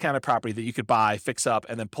deeply discounted property that you could buy, fix up,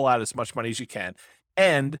 and then pull out as much money as you can,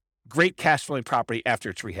 and great cash flowing property after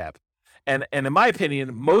it's rehab. And in my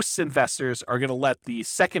opinion, most investors are going to let the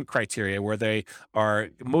second criteria, where they are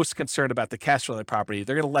most concerned about the cash flowing property,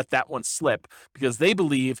 they're going to let that one slip, because they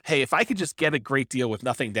believe, hey, if I could just get a great deal with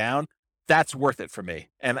nothing down, that's worth it for me.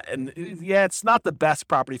 And yeah, it's not the best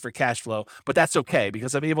property for cash flow, but that's okay,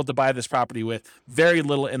 because I'm able to buy this property with very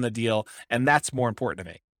little in the deal, and that's more important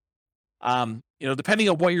to me. Depending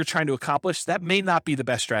on what you're trying to accomplish, that may not be the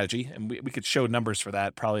best strategy, and we could show numbers for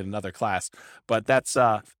that probably in another class, but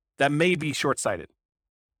that may be short-sighted.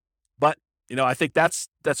 But I think that's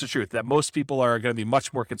the truth, that most people are going to be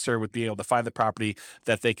much more concerned with being able to find the property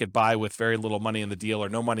that they could buy with very little money in the deal or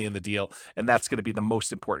no money in the deal, and that's going to be the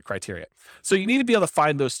most important criteria. So you need to be able to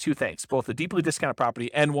find those two things, both a deeply discounted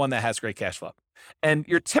property and one that has great cash flow. And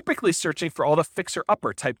you're typically searching for all the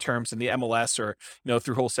fixer-upper type terms in the MLS, or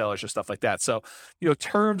through wholesalers or stuff like that. So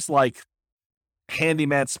terms like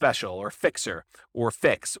handyman special, or fixer, or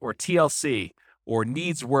fix, or TLC, or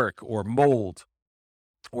needs work, or mold,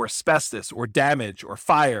 or asbestos, or damage, or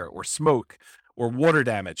fire, or smoke, or water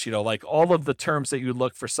damage, like all of the terms that you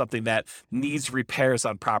look for something that needs repairs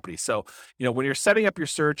on property. So, when you're setting up your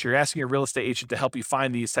search, you're asking your real estate agent to help you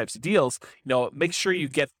find these types of deals, make sure you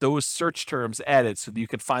get those search terms added so that you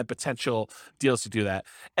can find potential deals to do that.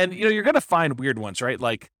 And, you're going to find weird ones, right?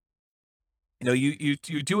 Like, you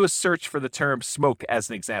do a search for the term smoke as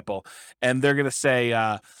an example, and they're going to say,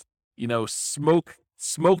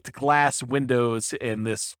 smoked glass windows in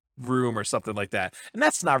this room or something like that. And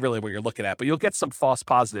that's not really what you're looking at, but you'll get some false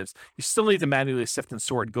positives. You still need to manually sift and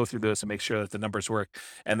sort and go through those and make sure that the numbers work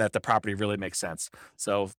and that the property really makes sense.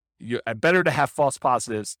 So better to have false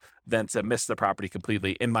positives than to miss the property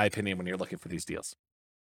completely, in my opinion, when you're looking for these deals.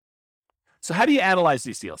 So how do you analyze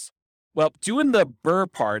these deals? Well, doing the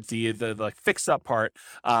BRRRR part, the like fix up part,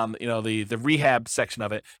 the rehab section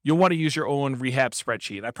of it, you'll want to use your own rehab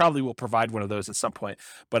spreadsheet. I probably will provide one of those at some point,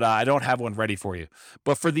 but I don't have one ready for you.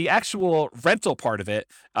 But for the actual rental part of it,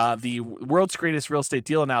 the world's greatest real estate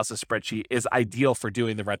deal analysis spreadsheet is ideal for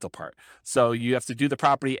doing the rental part. So you have to do the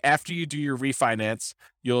property after you do your refinance.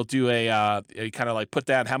 You'll do a kind of like put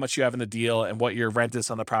down how much you have in the deal and what your rent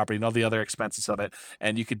is on the property and all the other expenses of it,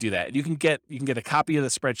 and you could do that. You can get a copy of the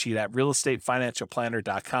spreadsheet at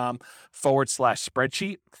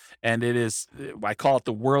realestatefinancialplanner.com/spreadsheet, and it is, I call it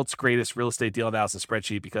the world's greatest real estate deal analysis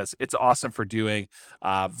spreadsheet because it's awesome for doing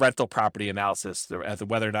rental property analysis as to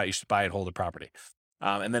whether or not you should buy and hold a property.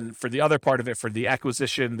 And then for the other part of it, for the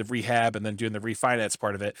acquisition, the rehab, and then doing the refinance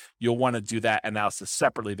part of it, you'll want to do that analysis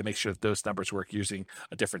separately to make sure that those numbers work using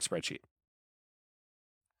a different spreadsheet.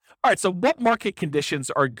 All right, so what market conditions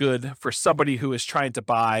are good for somebody who is trying to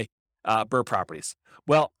buy BRRRR properties?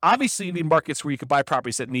 Well, obviously you need markets where you can buy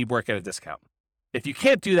properties that need work at a discount. If you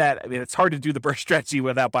can't do that, I mean, it's hard to do the BRRRR strategy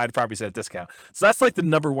without buying properties at a discount. So that's like the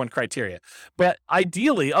number one criteria. But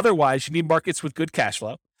ideally, otherwise, you need markets with good cash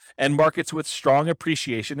flow and markets with strong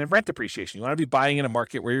appreciation and rent appreciation. You want to be buying in a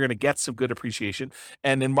market where you're going to get some good appreciation,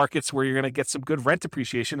 and in markets where you're going to get some good rent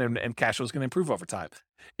appreciation and cash flow is going to improve over time.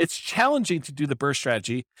 It's challenging to do the BRRRR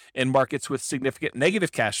strategy in markets with significant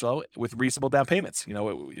negative cash flow with reasonable down payments.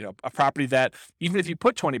 A property that even if you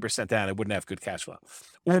put 20% down, it wouldn't have good cash flow.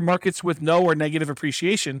 Or markets with no or negative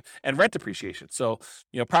appreciation and rent appreciation. So,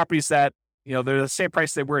 properties that they're the same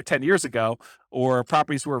price they were 10 years ago, or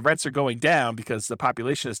properties where rents are going down because the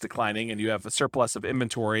population is declining and you have a surplus of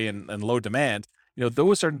inventory and low demand.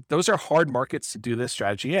 Those are hard markets to do this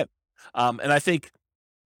strategy in. And I think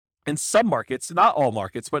in some markets, not all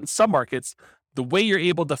markets, but in some markets, the way you're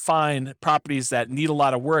able to find properties that need a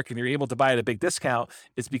lot of work and you're able to buy at a big discount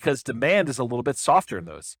is because demand is a little bit softer in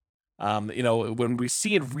those. When we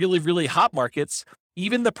see in really, really hot markets,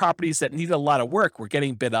 even the properties that need a lot of work were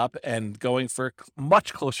getting bid up and going for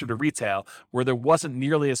much closer to retail, where there wasn't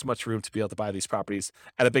nearly as much room to be able to buy these properties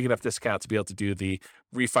at a big enough discount to be able to do the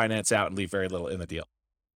refinance out and leave very little in the deal.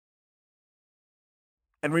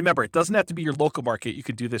 And remember, it doesn't have to be your local market. You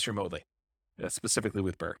can do this remotely, specifically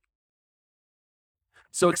with BRRRR.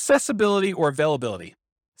 So accessibility or availability.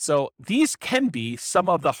 So these can be some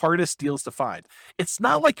of the hardest deals to find. It's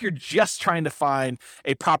not like you're just trying to find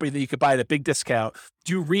a property that you could buy at a big discount,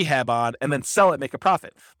 do rehab on, and then sell it, make a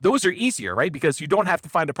profit. Those are easier, right? Because you don't have to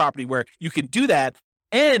find a property where you can do that.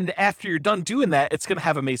 And after you're done doing that, it's going to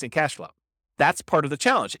have amazing cash flow. That's part of the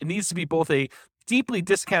challenge. It needs to be both a deeply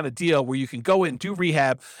discounted deal where you can go in, do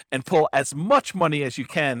rehab, and pull as much money as you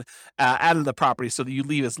can out of the property so that you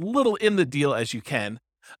leave as little in the deal as you can.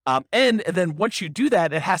 And then once you do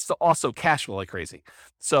that, it has to also cash flow like crazy.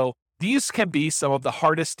 So these can be some of the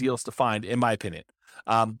hardest deals to find, in my opinion.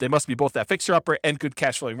 They must be both that fixer-upper and good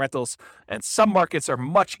cash flowing rentals. And some markets are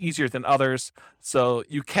much easier than others. So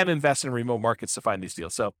you can invest in remote markets to find these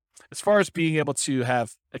deals. So as far as being able to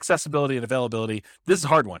have accessibility and availability, this is a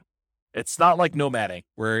hard one. It's not like nomading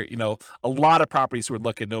where, a lot of properties would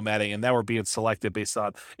look at nomading and now we're being selected based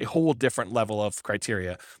on a whole different level of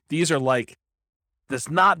criteria. These are like, there's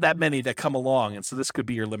not that many that come along, and so this could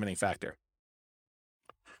be your limiting factor.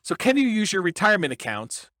 So can you use your retirement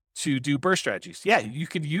account to do BRRRR strategies? Yeah, you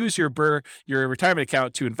can use your retirement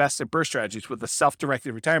account to invest in BRRRR strategies with a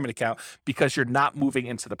self-directed retirement account because you're not moving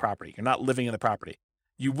into the property. You're not living in the property.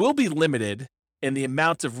 You will be limited in the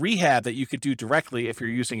amount of rehab that you could do directly if you're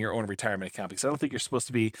using your own retirement account, because I don't think you're supposed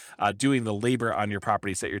to be doing the labor on your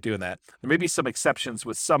properties that you're doing that. There may be some exceptions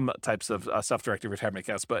with some types of self-directed retirement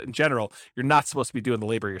accounts, but in general, you're not supposed to be doing the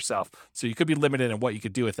labor yourself. So you could be limited in what you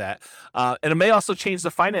could do with that. And it may also change the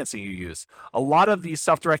financing you use. A lot of these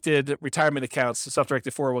self-directed retirement accounts,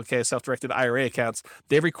 self-directed 401k, self-directed IRA accounts,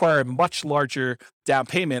 they require much larger down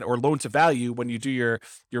payment or loan to value when you do your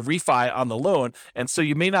refi on the loan. And so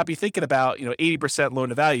you may not be thinking about, 80% loan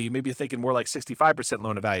to value. You may be thinking more like 65%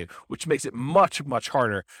 loan to value, which makes it much, much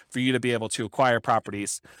harder for you to be able to acquire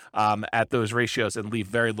properties at those ratios and leave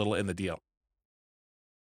very little in the deal.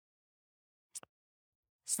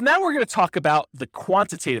 So now we're going to talk about the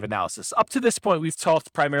quantitative analysis. Up to this point, we've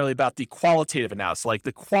talked primarily about the qualitative analysis, like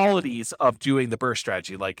the qualities of doing the BRRRR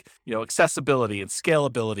strategy, like, accessibility and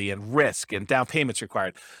scalability and risk and down payments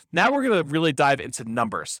required. Now we're going to really dive into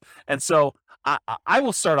numbers. And so I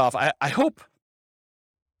will start off. I hope,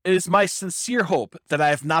 it is my sincere hope that I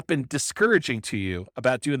have not been discouraging to you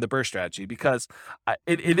about doing the BRRRR strategy, because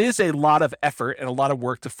it is a lot of effort and a lot of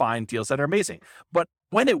work to find deals that are amazing. But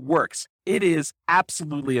when it works, it is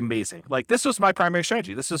absolutely amazing. Like, this was my primary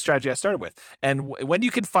strategy. This is the strategy I started with. And when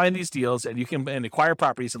you can find these deals and you can acquire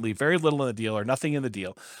properties and leave very little in the deal or nothing in the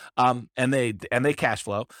deal, and they cash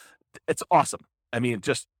flow, it's awesome. I mean,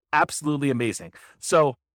 just absolutely amazing.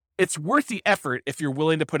 So it's worth the effort if you're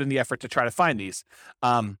willing to put in the effort to try to find these.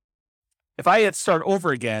 If I had to start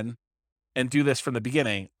over again and do this from the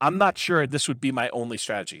beginning, I'm not sure this would be my only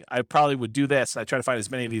strategy. I probably would do this, and I try to find as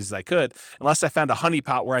many of these as I could. Unless I found a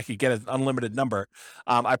honeypot where I could get an unlimited number,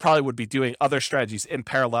 I probably would be doing other strategies in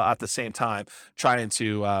parallel at the same time, trying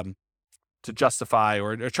to justify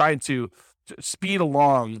or trying to speed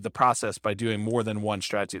along the process by doing more than one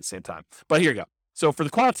strategy at the same time. But here you go. So for the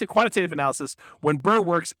quantitative analysis, when BRRRR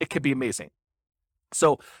works, it can be amazing.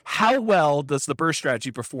 So how well does the BRRRR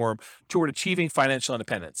strategy perform toward achieving financial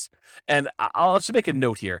independence? And I'll just make a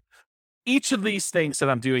note here. Each of these things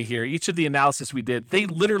that I'm doing here, each of the analysis we did, they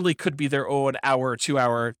literally could be their own hour, 2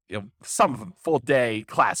 hour, some of them full day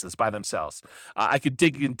classes by themselves. I could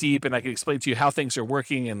dig in deep and I could explain to you how things are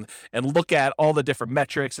working and look at all the different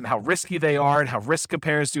metrics and how risky they are and how risk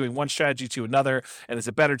compares doing one strategy to another. And is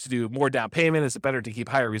it better to do more down payment? Is it better to keep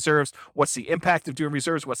higher reserves? What's the impact of doing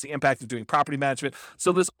reserves? What's the impact of doing property management?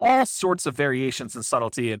 So there's all sorts of variations and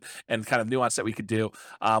subtlety and kind of nuance that we could do,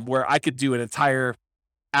 where I could do an entire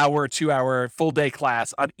hour, 2 hour, full day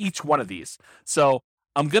class on each one of these. So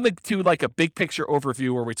I'm going to do like a big picture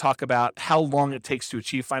overview where we talk about how long it takes to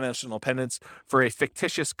achieve financial independence for a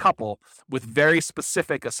fictitious couple with very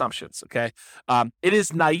specific assumptions. Okay. It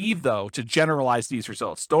is naive, though, to generalize these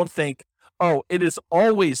results. Don't think, oh, it is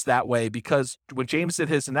always that way, because when James did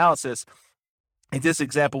his analysis, in this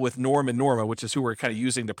example with Norm and Norma, which is who we're kind of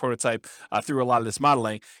using to prototype through a lot of this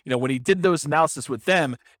modeling, when he did those analysis with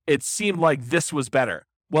them, it seemed like this was better.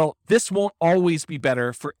 Well, this won't always be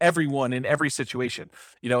better for everyone in every situation.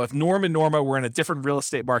 If Norm and Norma were in a different real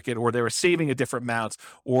estate market, or they were saving a different amount,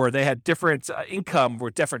 or they had different income or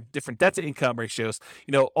different debt to income ratios,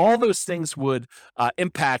 all those things would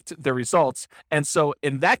impact their results. And so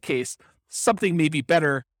in that case, something may be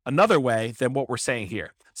better another way than what we're saying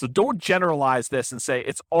here. So don't generalize this and say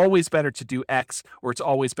it's always better to do X or it's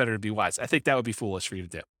always better to do Y. I think that would be foolish for you to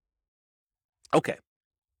do. Okay.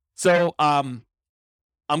 So,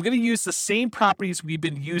 I'm going to use the same properties we've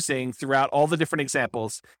been using throughout all the different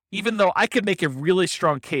examples, even though I could make a really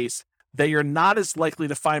strong case that you're not as likely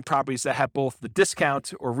to find properties that have both the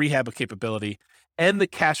discount or rehab capability and the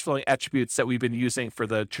cash flowing attributes that we've been using for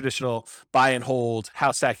the traditional buy and hold,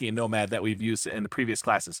 house hacking, and nomad that we've used in the previous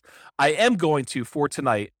classes. I am going to, for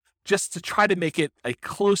tonight, just to try to make it a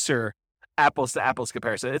closer apples to apples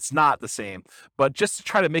comparison. It's not the same, but just to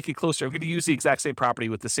try to make it closer, I'm going to use the exact same property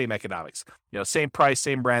with the same economics, same price,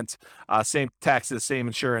 same rent, same taxes, same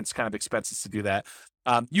insurance kind of expenses to do that.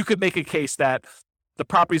 You could make a case that the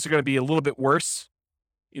properties are going to be a little bit worse.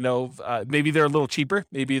 Maybe they're a little cheaper.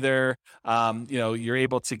 Maybe they're, you're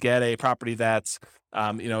able to get a property that's,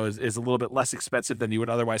 is a little bit less expensive than you would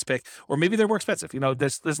otherwise pick, or maybe they're more expensive.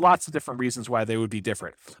 There's lots of different reasons why they would be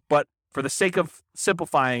different, but for the sake of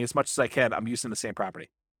simplifying as much as I can, I'm using the same property.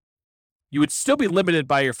 You would still be limited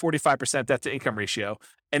by your 45% debt to income ratio,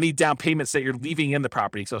 any down payments that you're leaving in the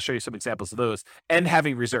property, so I'll show you some examples of those, and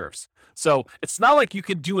having reserves. So it's not like you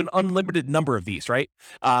can do an unlimited number of these, right?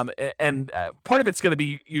 And part of it's going to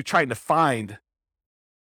be you trying to find,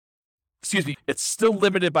 it's still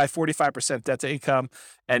limited by 45% debt to income,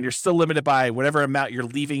 and you're still limited by whatever amount you're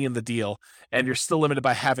leaving in the deal, and you're still limited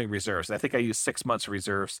by having reserves. I think I use 6 months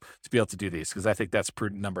reserves to be able to do these because I think that's a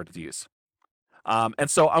prudent number to use. And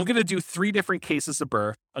so I'm going to do 3 different cases of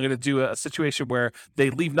BRRRR. I'm going to do a situation where they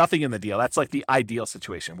leave nothing in the deal. That's like the ideal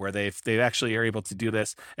situation where they actually are able to do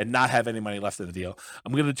this and not have any money left in the deal.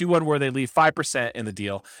 I'm going to do one where they leave 5% in the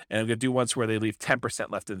deal, and I'm going to do ones where they leave 10%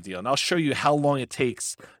 left in the deal. And I'll show you how long it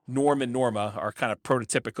takes Norm and Norma, our kind of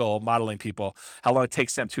prototypical modeling people, how long it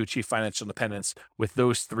takes them to achieve financial independence with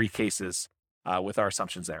those 3 cases with our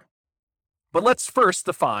assumptions there. But let's first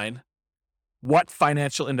define what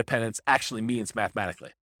financial independence actually means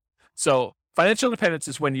mathematically. So financial independence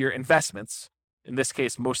is when your investments, in this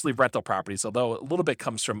case, mostly rental properties, although a little bit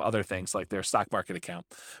comes from other things like their stock market account,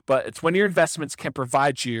 but it's when your investments can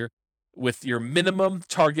provide you with your minimum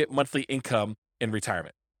target monthly income in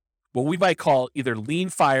retirement. What we might call either lean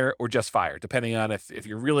fire or just fire, depending on if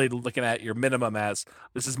you're really looking at your minimum as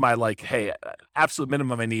this is my hey, absolute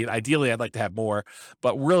minimum I need. Ideally, I'd like to have more,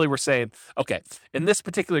 but really we're saying, okay, in this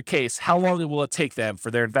particular case, how long will it take them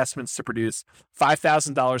for their investments to produce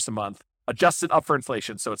 $5,000 a month, adjusted up for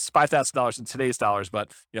inflation? So it's $5,000 in today's dollars,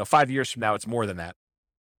 but 5 years from now, it's more than that.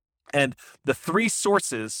 And the three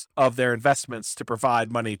sources of their investments to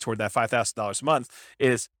provide money toward that $5,000 a month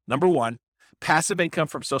is number one, passive income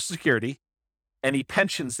from Social Security, any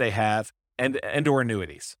pensions they have, and or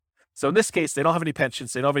annuities. So in this case, they don't have any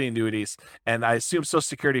pensions, they don't have any annuities, and I assume Social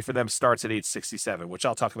Security for them starts at age 67, which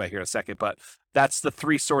I'll talk about here in a second, but that's the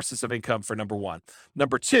three sources of income for number one.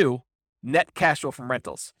 Number two, net cash flow from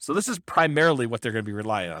rentals. So this is primarily what they're going to be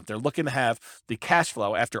relying on. They're looking to have the cash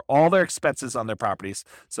flow after all their expenses on their properties.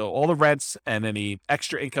 So all the rents and any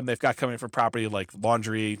extra income they've got coming from property like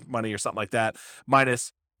laundry money or something like that,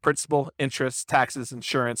 minus principal, interest, taxes,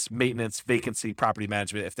 insurance, maintenance, vacancy, property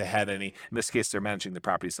management, if they had any. In this case, they're managing the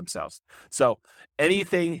properties themselves. So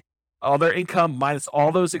anything, all their income minus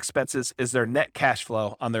all those expenses is their net cash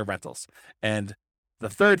flow on their rentals. And the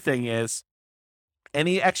third thing is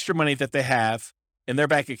any extra money that they have in their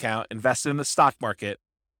bank account invested in the stock market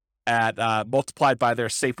at multiplied by their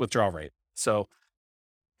safe withdrawal rate. So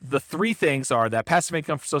the three things are that passive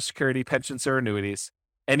income from Social Security, pensions, or annuities,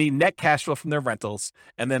 any net cash flow from their rentals,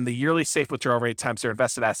 and then the yearly safe withdrawal rate times their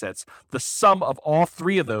invested assets. The sum of all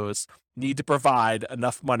three of those need to provide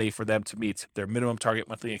enough money for them to meet their minimum target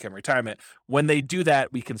monthly income retirement. When they do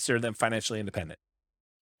that, we consider them financially independent.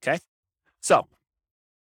 Okay? So,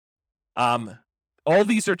 all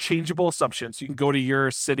these are changeable assumptions. You can go to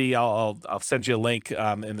your city. I'll send you a link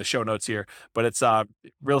in the show notes here, but it's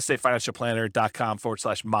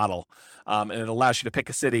realestatefinancialplanner.com/model. And it allows you to pick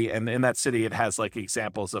a city. And in that city, it has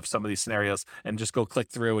examples of some of these scenarios, and just go click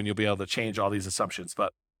through and you'll be able to change all these assumptions.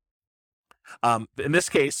 But in this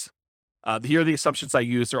case, here are the assumptions I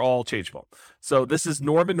use. They're all changeable. So this is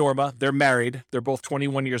Norm and Norma. They're married. They're both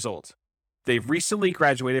 21 years old. They've recently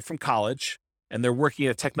graduated from college, and they're working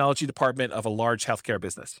in a technology department of a large healthcare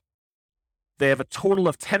business. They have a total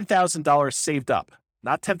of $10,000 saved up,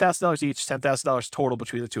 not $10,000 each, $10,000 total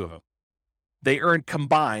between the two of them. They earn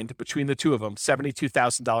combined between the two of them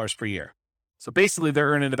 $72,000 per year. So basically,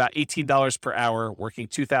 they're earning about $18 per hour, working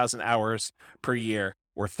 2,000 hours per year,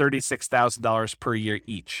 or $36,000 per year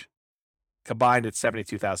each. Combined, it's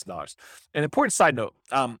 $72,000. An important side note,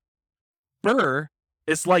 BRRRR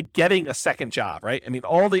is like getting a second job, right? I mean,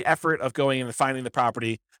 all the effort of going in and finding the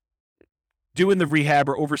property, doing the rehab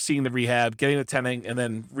or overseeing the rehab, getting the tenant, and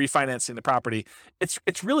then refinancing the property. It's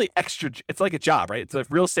really extra. It's like a job, right? It's like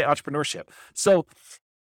real estate entrepreneurship. So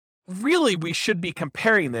really, we should be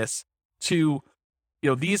comparing this to,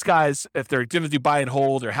 these guys, if they're going to do buy and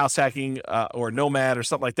hold or house hacking or nomad or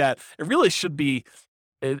something like that, it really should be,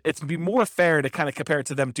 it's be more fair to kind of compare it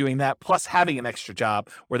to them doing that, plus having an extra job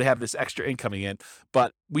where they have this extra income coming in.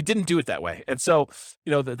 But we didn't do it that way. And so,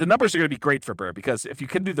 the numbers are going to be great for BRRRR, because if you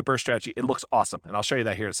can do the BRRRR strategy, it looks awesome. And I'll show you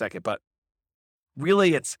that here in a second. But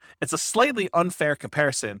really, it's a slightly unfair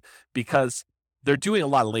comparison because they're doing a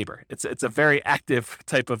lot of labor. It's a very active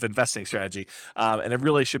type of investing strategy. And it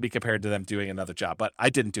really should be compared to them doing another job. But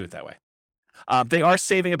I didn't do it that way. They are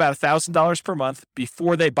saving about $1,000 per month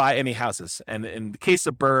before they buy any houses. And in the case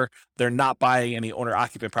of BRRRR, they're not buying any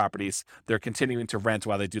owner-occupant properties. They're continuing to rent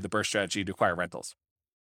while they do the BRRRR strategy to acquire rentals.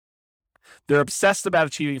 They're obsessed about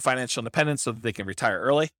achieving financial independence so that they can retire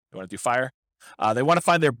early. They want to do FIRE. They want to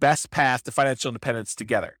find their best path to financial independence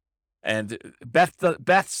together. And best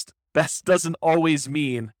doesn't always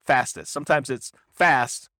mean fastest. Sometimes it's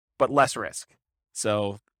fast, but less risk.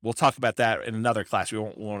 So we'll talk about that in another class. We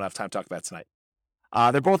won't have time to talk about it tonight.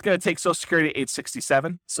 They're both going to take Social Security at age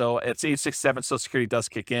 67. So at age 67, Social Security does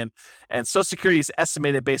kick in. And Social Security is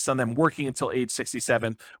estimated based on them working until age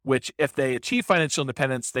 67, which if they achieve financial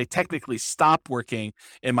independence, they technically stop working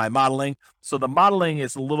in my modeling. So the modeling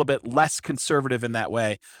is a little bit less conservative in that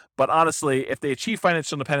way. But honestly, if they achieve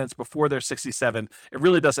financial independence before they're 67, it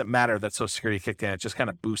really doesn't matter that Social Security kicked in. It just kind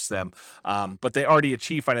of boosts them. But they already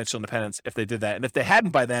achieved financial independence if they did that. And if they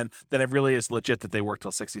hadn't by then it really is legit that they worked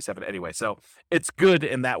till 67 anyway. So it's good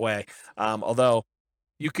in that way. Although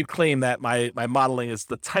you could claim that my modeling is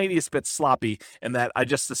the tiniest bit sloppy, and that I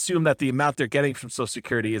just assume that the amount they're getting from Social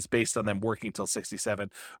Security is based on them working till 67,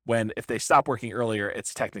 when if they stop working earlier,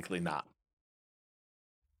 it's technically not.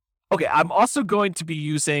 Okay, I'm also going to be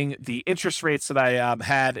using the interest rates that I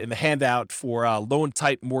had in the handout for loan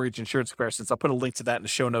type mortgage insurance comparisons. I'll put a link to that in the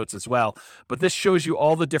show notes as well. But this shows you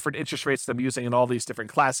all the different interest rates that I'm using in all these different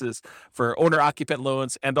classes for owner occupant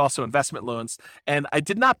loans and also investment loans. And I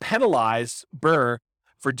did not penalize BRRRR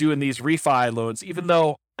for doing these refi loans, even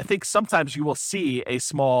though I think sometimes you will see a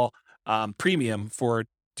small premium for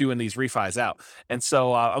doing these refis out. And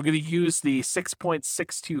so I'm going to use the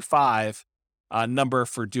 6.625 number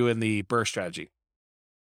for doing the BRRRR strategy.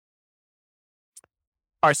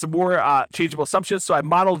 All right, some more changeable assumptions. So I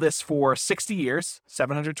modeled this for 60 years,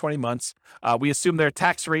 720 months. We assume their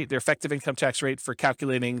tax rate, their effective income tax rate for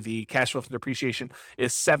calculating the cash flow from depreciation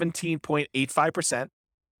is 17.85%.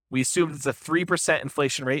 We assume it's a 3%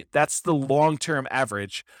 inflation rate. That's the long-term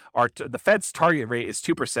average. The Fed's target rate is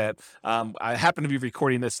 2%. I happen to be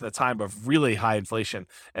recording this in a time of really high inflation,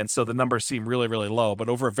 and so the numbers seem really, really low. But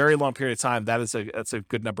over a very long period of time, that's a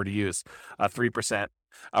good number to use, 3%.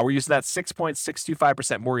 We're using that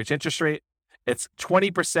 6.625% mortgage interest rate. It's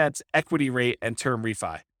 20% equity rate and term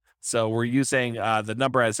refi. So we're using the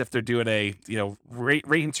number as if they're doing a rate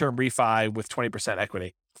and term refi with 20%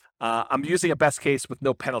 equity. I'm using a best case with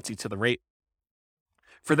no penalty to the rate.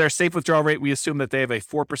 For their safe withdrawal rate, we assume that they have a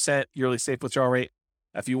 4% yearly safe withdrawal rate.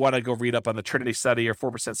 If you want to go read up on the Trinity study or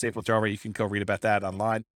 4% safe withdrawal rate, you can go read about that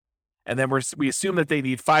online. And then we assume that they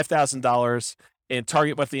need $5,000 in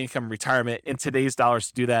target monthly income retirement in today's dollars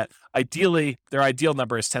to do that. Ideally, their ideal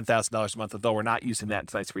number is $10,000 a month, although we're not using that in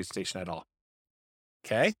tonight's presentation at all.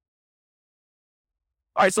 Okay.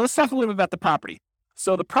 All right, so let's talk a little bit about the property.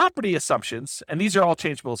 So the property assumptions, and these are all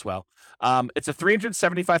changeable as well. It's a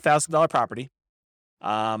 $375,000 property,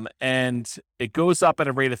 and it goes up at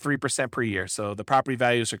a rate of 3% per year. So the property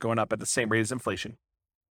values are going up at the same rate as inflation.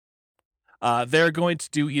 They're going to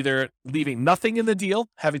do either leaving nothing in the deal,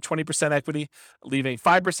 having 20% equity, leaving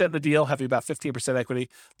 5% in the deal, having about 15% equity,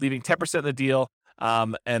 leaving 10% in the deal,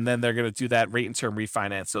 and then they're going to do that rate and term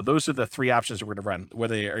refinance. So those are the three options that we're going to run,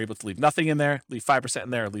 whether they are able to leave nothing in there, leave 5% in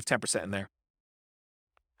there, or leave 10% in there.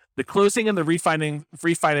 The closing and the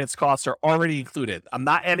refinance costs are already included. I'm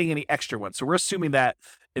not adding any extra ones. So we're assuming that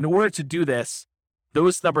in order to do this,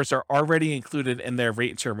 those numbers are already included in their rate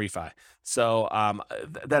and term refi. So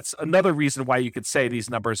that's another reason why you could say these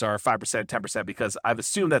numbers are 5%, 10%, because I've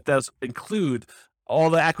assumed that those include all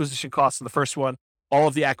the acquisition costs in the first one, all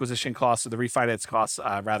of the acquisition costs or the refinance costs,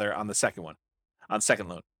 rather, on the second one, on second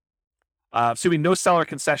loan. Assuming no seller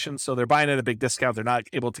concessions, so they're buying at a big discount. They're not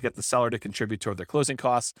able to get the seller to contribute toward their closing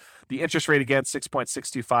costs. The interest rate, again,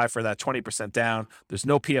 6.625 for that 20% down. There's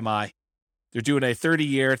no PMI. They're doing a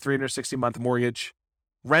 30-year, 360-month mortgage.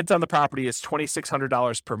 Rent on the property is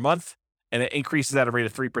 $2,600 per month, and it increases at a rate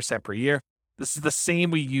of 3% per year. This is the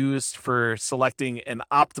same we used for selecting an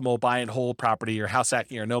optimal buy and hold property or house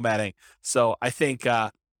hacking or nomading. So I think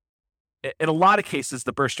in a lot of cases,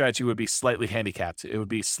 the BRRRR strategy would be slightly handicapped. It would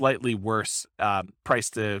be slightly worse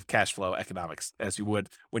price to cash flow economics, as you would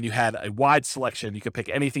when you had a wide selection. You could pick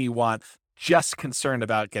anything you want, just concerned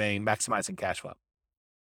about maximizing cash flow.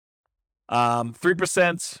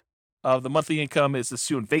 3% of the monthly income is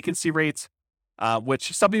assumed vacancy rates,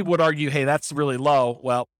 which some people would argue, hey, that's really low.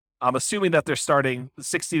 Well, I'm assuming that they're starting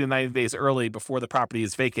 60 to 90 days early before the property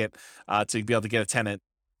is vacant to be able to get a tenant.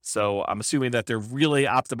 So I'm assuming that they're really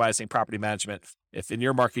optimizing property management. If in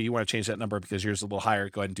your market you want to change that number because yours is a little higher,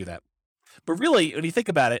 go ahead and do that. But really, when you think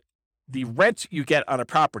about it, the rent you get on a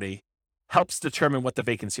property helps determine what the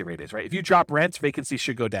vacancy rate is, right? If you drop rent, vacancy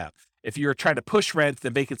should go down. If you're trying to push rent,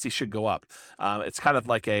 then vacancy should go up. It's kind of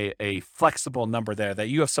like a flexible number there that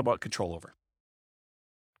you have somewhat control over.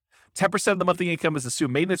 10% of the monthly income is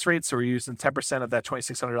assumed maintenance rate. So we're using 10% of that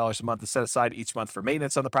 $2,600 a month to set aside each month for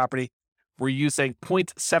maintenance on the property. We're using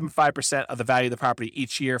 0.75% of the value of the property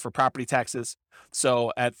each year for property taxes.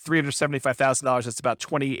 So at $375,000, it's about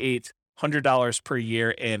 $2,800 per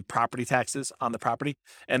year in property taxes on the property.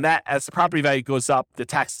 And that, as the property value goes up, the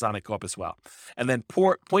taxes on it go up as well. And then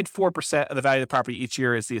 0.4% of the value of the property each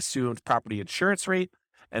year is the assumed property insurance rate.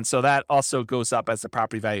 And so that also goes up as the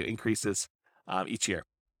property value increases each year.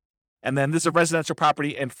 And then this is a residential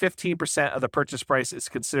property, and 15% of the purchase price is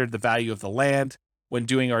considered the value of the land when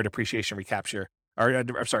doing our depreciation recapture, our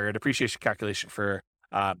depreciation calculation for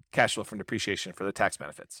cash flow from depreciation for the tax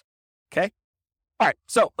benefits. Okay? All right,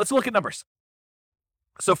 so let's look at numbers.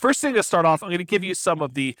 So first thing to start off, I'm going to give you some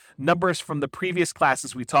of the numbers from the previous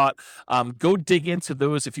classes we taught. Go dig into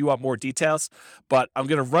those if you want more details, but I'm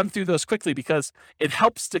going to run through those quickly because it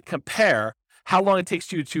helps to compare how long it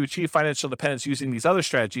takes you to achieve financial independence using these other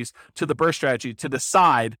strategies to the BRRRR strategy to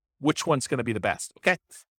decide which one's going to be the best, okay?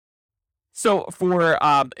 So for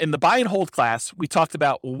in the buy and hold class, we talked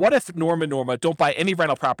about what if Norm and Norma don't buy any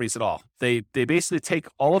rental properties at all? They basically take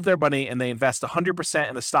all of their money and they invest 100%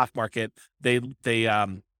 in the stock market. They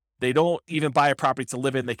don't even buy a property to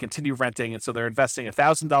live in. They continue renting, and so they're investing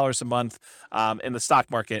 $1,000 a month in the stock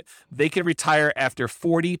market. They can retire after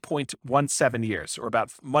 40.17 years, or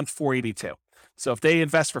about month 482. So if they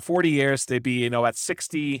invest for 40 years, they'd be, at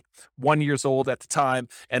 61 years old at the time,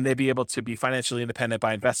 and they'd be able to be financially independent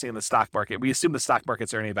by investing in the stock market. We assume the stock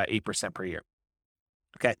market's earning about 8% per year.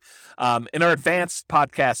 Okay. In our advanced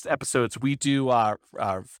podcast episodes, we do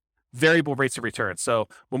variable rates of return. So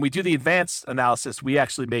when we do the advanced analysis, we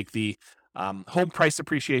actually make the home price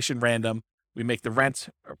appreciation random. We make the rent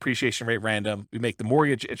appreciation rate random. We make the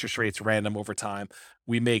mortgage interest rates random over time.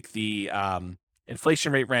 We make the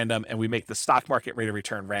inflation rate random, and we make the stock market rate of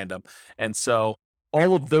return random. And so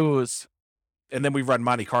all of those, and then we run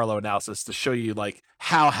Monte Carlo analysis to show you like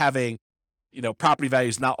how having, property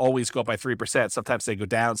values not always go up by 3%. Sometimes they go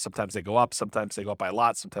down, sometimes they go up, sometimes they go up by a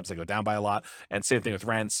lot, sometimes they go down by a lot. And same thing with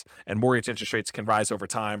rents, and mortgage interest rates can rise over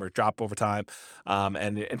time or drop over time,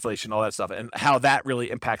 and inflation, all that stuff, and how that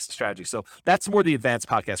really impacts the strategy. So that's more the advanced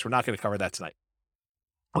podcast. We're not going to cover that tonight.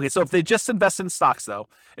 Okay, so if they just invest in stocks, though,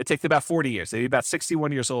 it takes about 40 years. They'd be about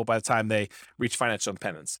 61 years old by the time they reach financial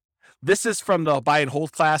independence. This is from the buy and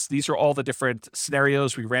hold class. These are all the different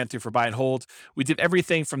scenarios we ran through for buy and hold. We did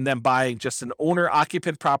everything from them buying just an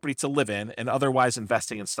owner-occupant property to live in and otherwise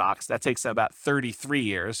investing in stocks. That takes them about 33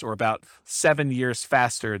 years, or about 7 years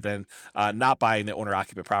faster than not buying the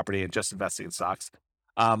owner-occupant property and just investing in stocks.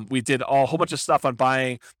 We did a whole bunch of stuff on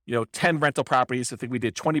buying, 10 rental properties. I think we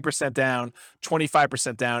did 20% down,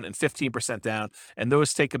 25% down, and 15% down. And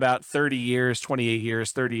those take about 30 years, 28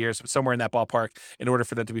 years, 30 years, somewhere in that ballpark, in order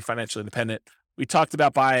for them to be financially independent. We talked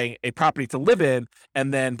about buying a property to live in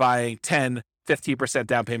and then buying 10, 15%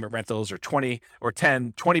 down payment rentals, or 20%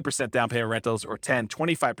 down payment rentals, or 10,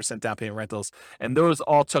 25% down payment rentals. And those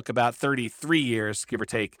all took about 33 years, give or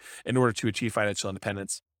take, in order to achieve financial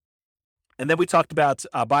independence. And then we talked about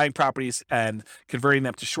buying properties and converting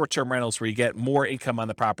them to short-term rentals where you get more income on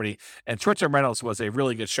the property. And short-term rentals was a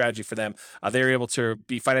really good strategy for them. They were able to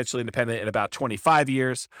be financially independent in about 25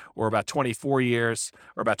 years, or about 24 years,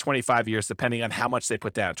 or about 25 years, depending on how much they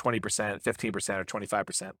put down, 20%, 15%, or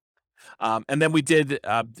 25%. And then we did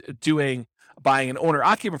buying an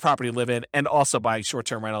owner-occupant property to live in and also buying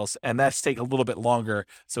short-term rentals. And that's take a little bit longer.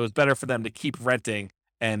 So it's better for them to keep renting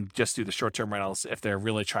and just do the short-term rentals if they're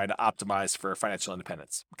really trying to optimize for financial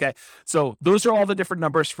independence. Okay, so those are all the different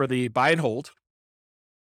numbers for the buy and hold.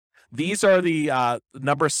 These are the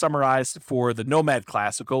numbers summarized for the Nomad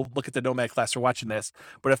class. So go look at the Nomad class for watching this.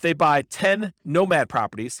 But if they buy 10 Nomad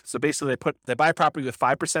properties, so basically they buy a property with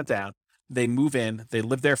 5% down, they move in, they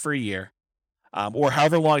live there for a year, or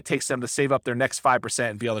however long it takes them to save up their next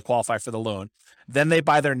 5% and be able to qualify for the loan. Then they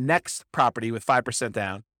buy their next property with 5%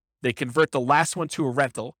 down. They convert the last one to a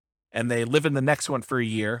rental, and they live in the next one for a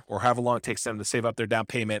year, or however long it takes them to save up their down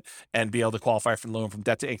payment and be able to qualify for the loan from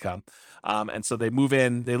debt to income. And so they move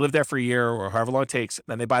in, they live there for a year, or however long it takes,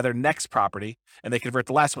 then they buy their next property, and they convert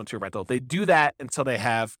the last one to a rental. They do that until they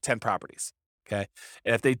have 10 properties. Okay.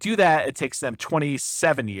 And if they do that, it takes them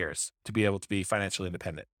 27 years to be able to be financially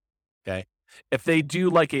independent. Okay. If they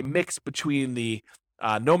do like a mix between the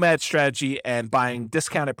Nomad strategy and buying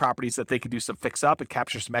discounted properties that they could do some fix up and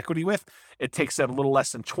capture some equity with, it takes them a little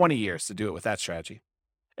less than 20 years to do it with that strategy.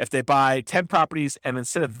 If they buy 10 properties and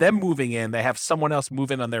instead of them moving in, they have someone else move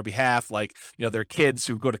in on their behalf, like, their kids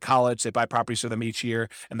who go to college, they buy properties for them each year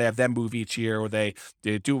and they have them move each year, or they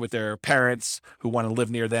do it with their parents who want to live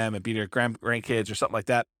near them and be their grandkids or something like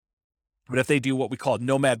that. But if they do what we call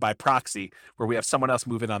Nomad by proxy, where we have someone else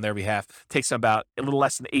move in on their behalf, it takes them about a little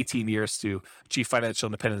less than 18 years to achieve financial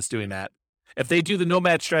independence doing that. If they do the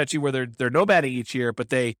Nomad strategy where they're nomading each year,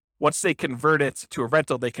 but once they convert it to a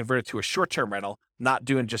rental, they convert it to a short-term rental, not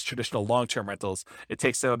doing just traditional long-term rentals, it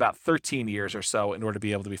takes them about 13 years or so in order to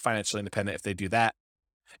be able to be financially independent if they do that.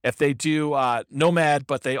 If they do Nomad,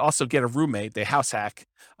 but they also get a roommate, they house hack,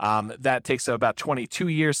 that takes them about 22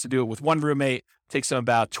 years to do it with one roommate, takes them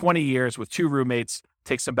about 20 years with two roommates,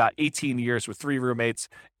 takes them about 18 years with three roommates,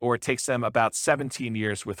 or it takes them about 17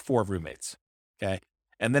 years with four roommates. Okay.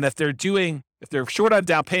 And then if they're short on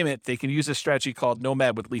down payment, they can use a strategy called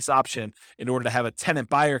Nomad with lease option in order to have a tenant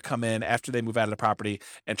buyer come in after they move out of the property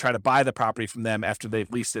and try to buy the property from them after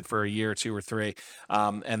they've leased it for a year or two or three.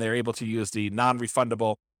 And they're able to use the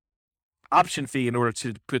non-refundable option fee in order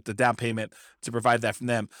to put the down payment to provide that from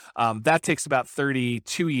them. That takes about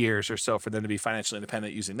 32 years or so for them to be financially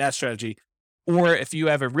independent using that strategy. Or if you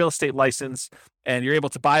have a real estate license and you're able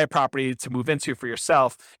to buy a property to move into for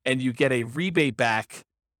yourself and you get a rebate back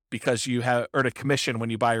because you have earned a commission when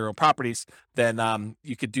you buy your own properties, then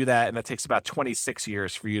you could do that. And that takes about 26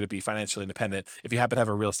 years for you to be financially independent if you happen to have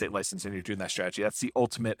a real estate license and you're doing that strategy. That's the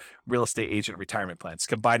ultimate real estate agent retirement plan. It's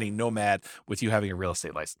combining Nomad with you having a real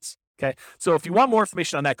estate license. Okay. So if you want more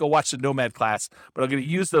information on that, go watch the Nomad class, but I'm going to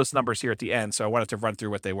use those numbers here at the end. So I wanted to run through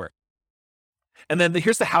what they were. And then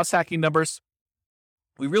here's the house hacking numbers.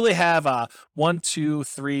 We really have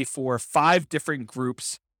 5 different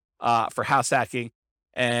groups for house hacking.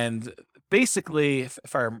 And basically,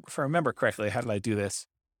 if I remember correctly, how did I do this?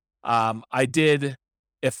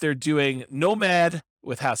 If they're doing Nomad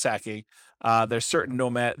with house hacking, there's certain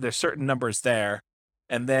numbers there.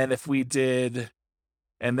 And then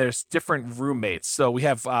and there's different roommates. So we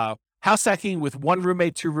have house hacking with 1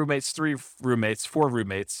 roommate, 2 roommates, 3 roommates, 4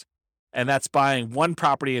 roommates. And that's buying one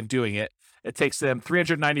property and doing it. It takes them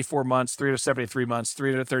 394 months, 373 months,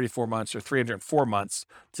 334 months, or 304 months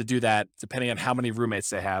to do that, depending on how many roommates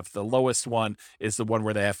they have. The lowest one is the one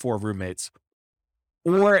where they have 4 roommates.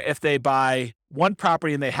 Or if they buy one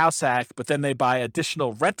property and they house hack, but then they buy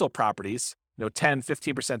additional rental properties, 10,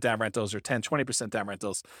 15% down rentals or 10, 20% down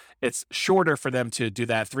rentals, it's shorter for them to do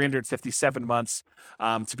that, 357 months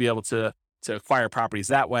to be able to acquire properties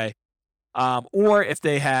that way. Or if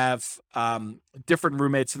they have different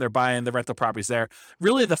roommates and they're buying the rental properties there,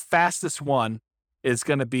 really the fastest one is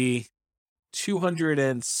going to be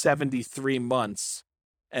 273 months.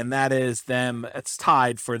 And that is it's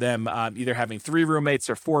tied for them either having 3 roommates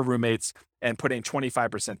or 4 roommates and putting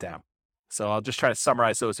 25% down. So I'll just try to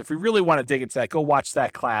summarize those. If we really want to dig into that, go watch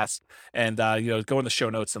that class and go in the show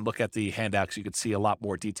notes and look at the handouts. You can see a lot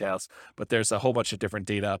more details, but there's a whole bunch of different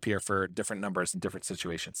data up here for different numbers and different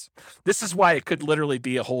situations. This is why it could literally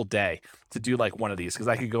be a whole day to do like one of these, because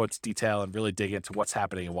I could go into detail and really dig into what's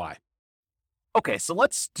happening and why. Okay, so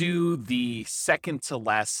let's do the second to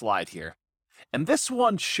last slide here. And this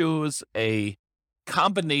one shows a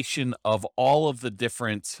combination of all of the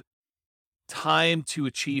different time to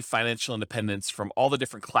achieve financial independence from all the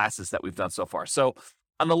different classes that we've done so far. So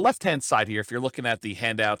on the left-hand side here, if you're looking at the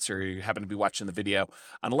handouts or you happen to be watching the video,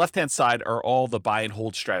 on the left-hand side are all the buy and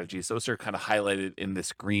hold strategies. Those are kind of highlighted in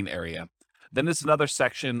this green area. Then there's another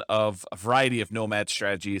section of a variety of Nomad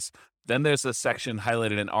strategies. Then there's a section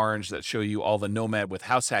highlighted in orange that show you all the Nomad with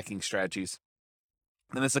house hacking strategies.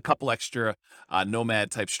 Then there's a couple extra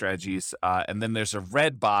Nomad type strategies. And then there's a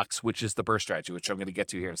red box, which is the BRRRR strategy, which I'm going to get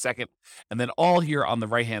to here in a second. And then all here on the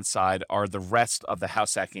right-hand side are the rest of the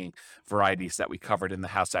house hacking varieties that we covered in the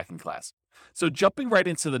house hacking class. So jumping right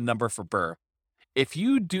into the number for BRRRR, if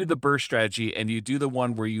you do the BRRRR strategy and you do the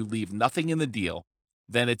one where you leave nothing in the deal,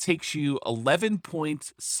 then it takes you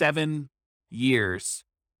 11.7 years,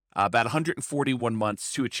 about 141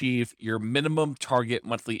 months to achieve your minimum target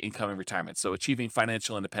monthly income in retirement. So achieving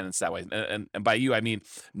financial independence that way. And by you, I mean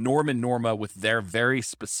Norm and Norma with their very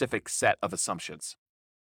specific set of assumptions.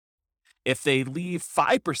 If they leave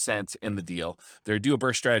 5% in the deal, they do a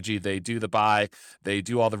BRRRR strategy, they do the buy, they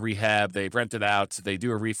do all the rehab, they rent it out, they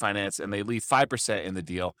do a refinance, and they leave 5% in the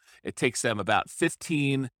deal, it takes them about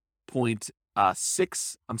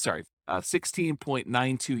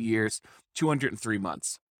 16.92 years, 203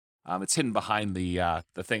 months. It's hidden behind the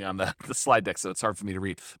thing on the slide deck, so it's hard for me to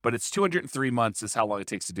read. But it's 203 months is how long it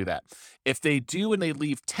takes to do that. If they do and they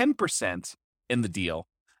leave 10% in the deal,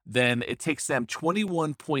 then it takes them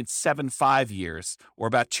 21.75 years, or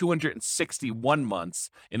about 261 months,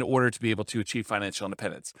 in order to be able to achieve financial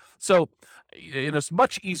independence. So it's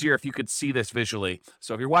much easier if you could see this visually.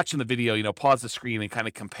 So if you're watching the video, pause the screen and kind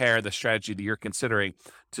of compare the strategy that you're considering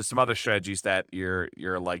to some other strategies that you're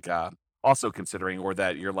like also considering, or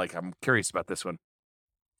that you're like, I'm curious about this one.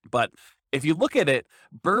 But if you look at it,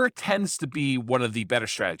 BRRRR tends to be one of the better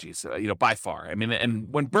strategies, by far. I mean,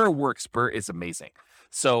 and when BRRRR works, BRRRR is amazing.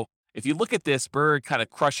 So if you look at this, BRRRR kind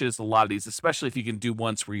of crushes a lot of these, especially if you can do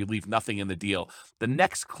ones where you leave nothing in the deal. The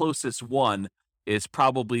next closest one is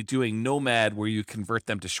probably doing Nomad, where you convert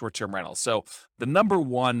them to short-term rentals. So the number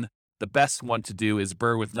one, the best one to do is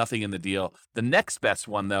BRRRR with nothing in the deal. The next best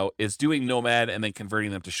one, though, is doing Nomad and then converting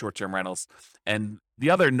them to short-term rentals. And the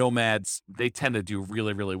other Nomads, they tend to do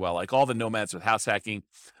really, really well. Like all the Nomads with house hacking,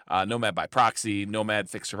 Nomad by proxy, Nomad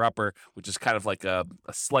fixer-upper, which is kind of like a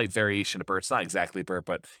slight variation of BRRRR. It's not exactly BRRRR,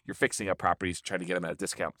 but you're fixing up properties, trying to get them at a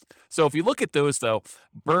discount. So if you look at those, though,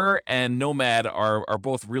 BRRRR and Nomad are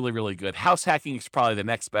both really, really good. House hacking is probably the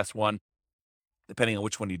next best one. depending on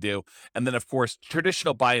which one you do. And then, of course,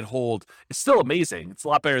 traditional buy and hold is still amazing. It's a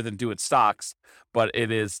lot better than doing stocks, but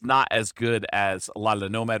it is not as good as a lot of the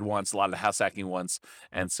nomad ones, a lot of the house hacking ones.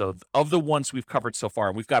 And so of the ones we've covered so far,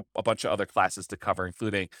 and we've got a bunch of other classes to cover,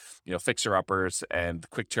 including, fixer uppers and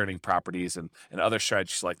quick turning properties and other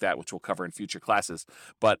strategies like that, which we'll cover in future classes.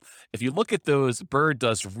 But if you look at those, BRRRR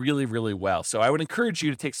does really, really well. So I would encourage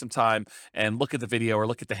you to take some time and look at the video or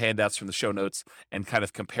look at the handouts from the show notes and kind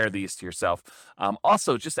of compare these to yourself.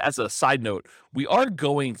 Also, just as a side note, we are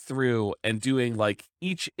going through and doing like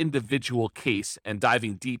each individual case and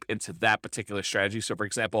diving deep into that particular strategy. So, for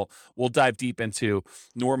example, we'll dive deep into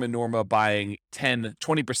Norma buying 10,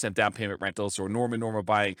 20% down payment rentals, or Norma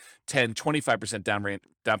buying 10, 25%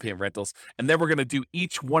 down payment rentals. And then we're going to do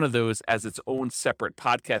each one of those as its own separate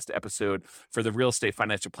podcast episode for the Real Estate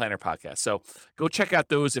Financial Planner podcast. So go check out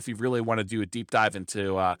those if you really want to do a deep dive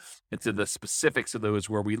into the specifics of those,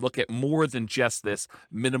 where we look at more than just this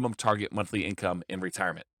minimum target monthly income in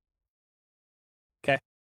retirement. Okay.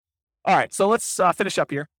 All right. So let's finish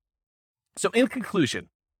up here. So in conclusion,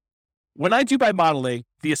 when I do my modeling,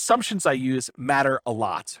 the assumptions I use matter a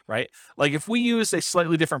lot, right? Like if we use a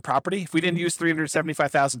slightly different property, if we didn't use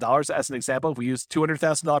 $375,000 as an example, if we use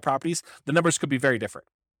 $200,000 properties, the numbers could be very different.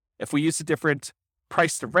 If we use a different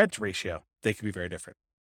price to rent ratio, they could be very different.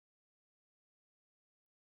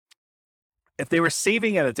 If they were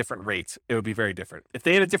saving at a different rate, it would be very different. If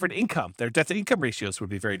they had a different income, their debt to income ratios would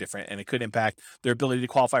be very different, and it could impact their ability to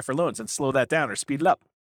qualify for loans and slow that down or speed it up.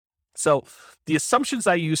 So the assumptions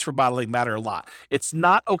I use for modeling matter a lot. It's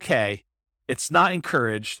not okay. It's not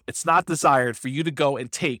encouraged. It's not desired for you to go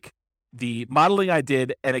and take the modeling I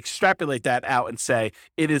did and extrapolate that out and say,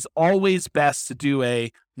 it is always best to do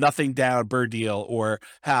a nothing down BRRRR deal or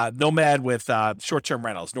nomad with short-term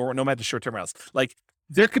rentals, nomad to short-term rentals. Like,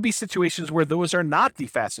 there could be situations where those are not the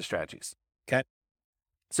fastest strategies, okay?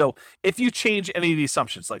 So if you change any of the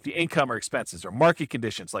assumptions, like the income or expenses or market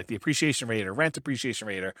conditions, like the appreciation rate or rent appreciation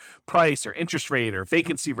rate or price or interest rate or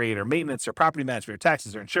vacancy rate or maintenance or property management or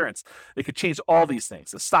taxes or insurance, it could change all these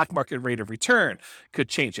things. The stock market rate of return could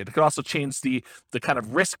change it. It could also change the kind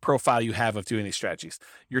of risk profile you have of doing these strategies.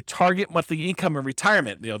 Your target monthly income in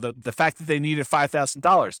retirement, the fact that they needed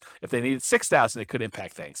 $5,000, if they needed $6,000, it could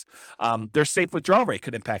impact things. Their safe withdrawal rate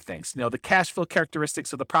could impact things. The cash flow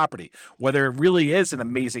characteristics of the property, whether it really is an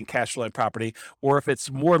amazing cash flowing property, or if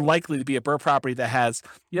it's more likely to be a BRRRR property that has,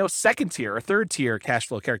 second tier or third tier cash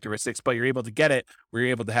flow characteristics, but you're able to get it where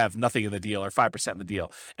you're able to have nothing in the deal or 5% in the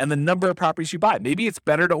deal. And the number of properties you buy. Maybe it's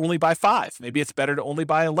better to only buy 5. Maybe it's better to only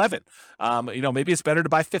buy 11. Maybe it's better to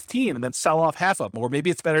buy 15 and then sell off half of them, or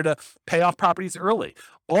maybe it's better to pay off properties early.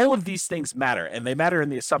 All of these things matter, and they matter in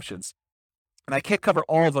the assumptions. And I can't cover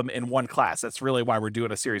all of them in one class. That's really why we're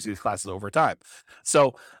doing a series of these classes over time.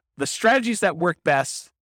 So the strategies that work best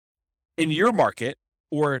in your market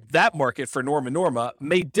or that market for Norma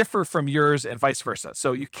may differ from yours and vice versa.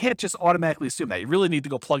 So you can't just automatically assume that. You really need to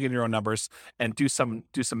go plug in your own numbers and do some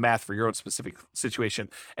math for your own specific situation.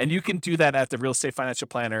 And you can do that at the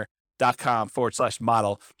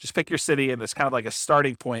realestatefinancialplanner.com/model. Just pick your city, and it's kind of like a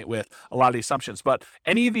starting point with a lot of the assumptions. But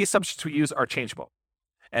any of the assumptions we use are changeable.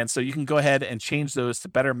 And so you can go ahead and change those to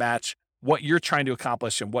better match what you're trying to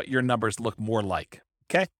accomplish and what your numbers look more like.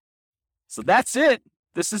 Okay? So that's it.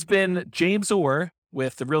 This has been James Orr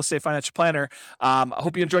with the Real Estate Financial Planner. I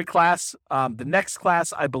hope you enjoyed class. The next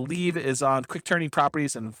class, I believe, is on quick turning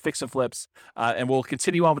properties and fix and flips. And we'll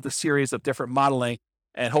continue on with the series of different modeling.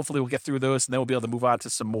 And hopefully we'll get through those, and then we'll be able to move on to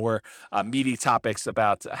some more meaty topics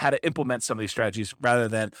about how to implement some of these strategies rather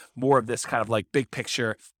than more of this kind of like big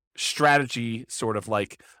picture strategy sort of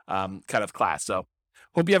like kind of class. So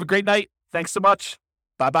hope you have a great night. Thanks so much.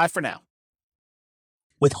 Bye-bye for now.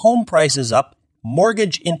 With home prices up,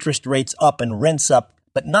 mortgage interest rates up, and rents up,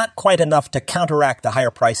 but not quite enough to counteract the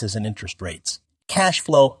higher prices and interest rates, cash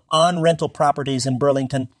flow on rental properties in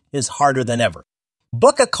Burlington is harder than ever.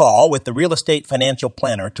 Book a call with the Real Estate Financial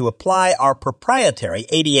Planner to apply our proprietary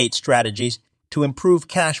 88 strategies to improve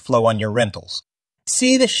cash flow on your rentals.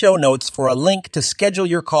 See the show notes for a link to schedule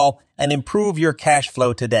your call and improve your cash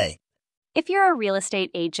flow today. If you're a real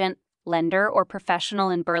estate agent, lender, or professional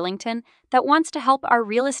in Burlington that wants to help our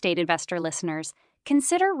real estate investor listeners,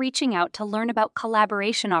 consider reaching out to learn about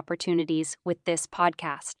collaboration opportunities with this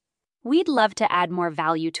podcast. We'd love to add more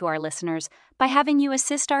value to our listeners by having you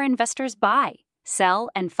assist our investors buy, sell,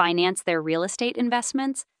 and finance their real estate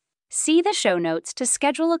investments. See the show notes to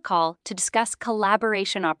schedule a call to discuss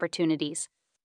collaboration opportunities.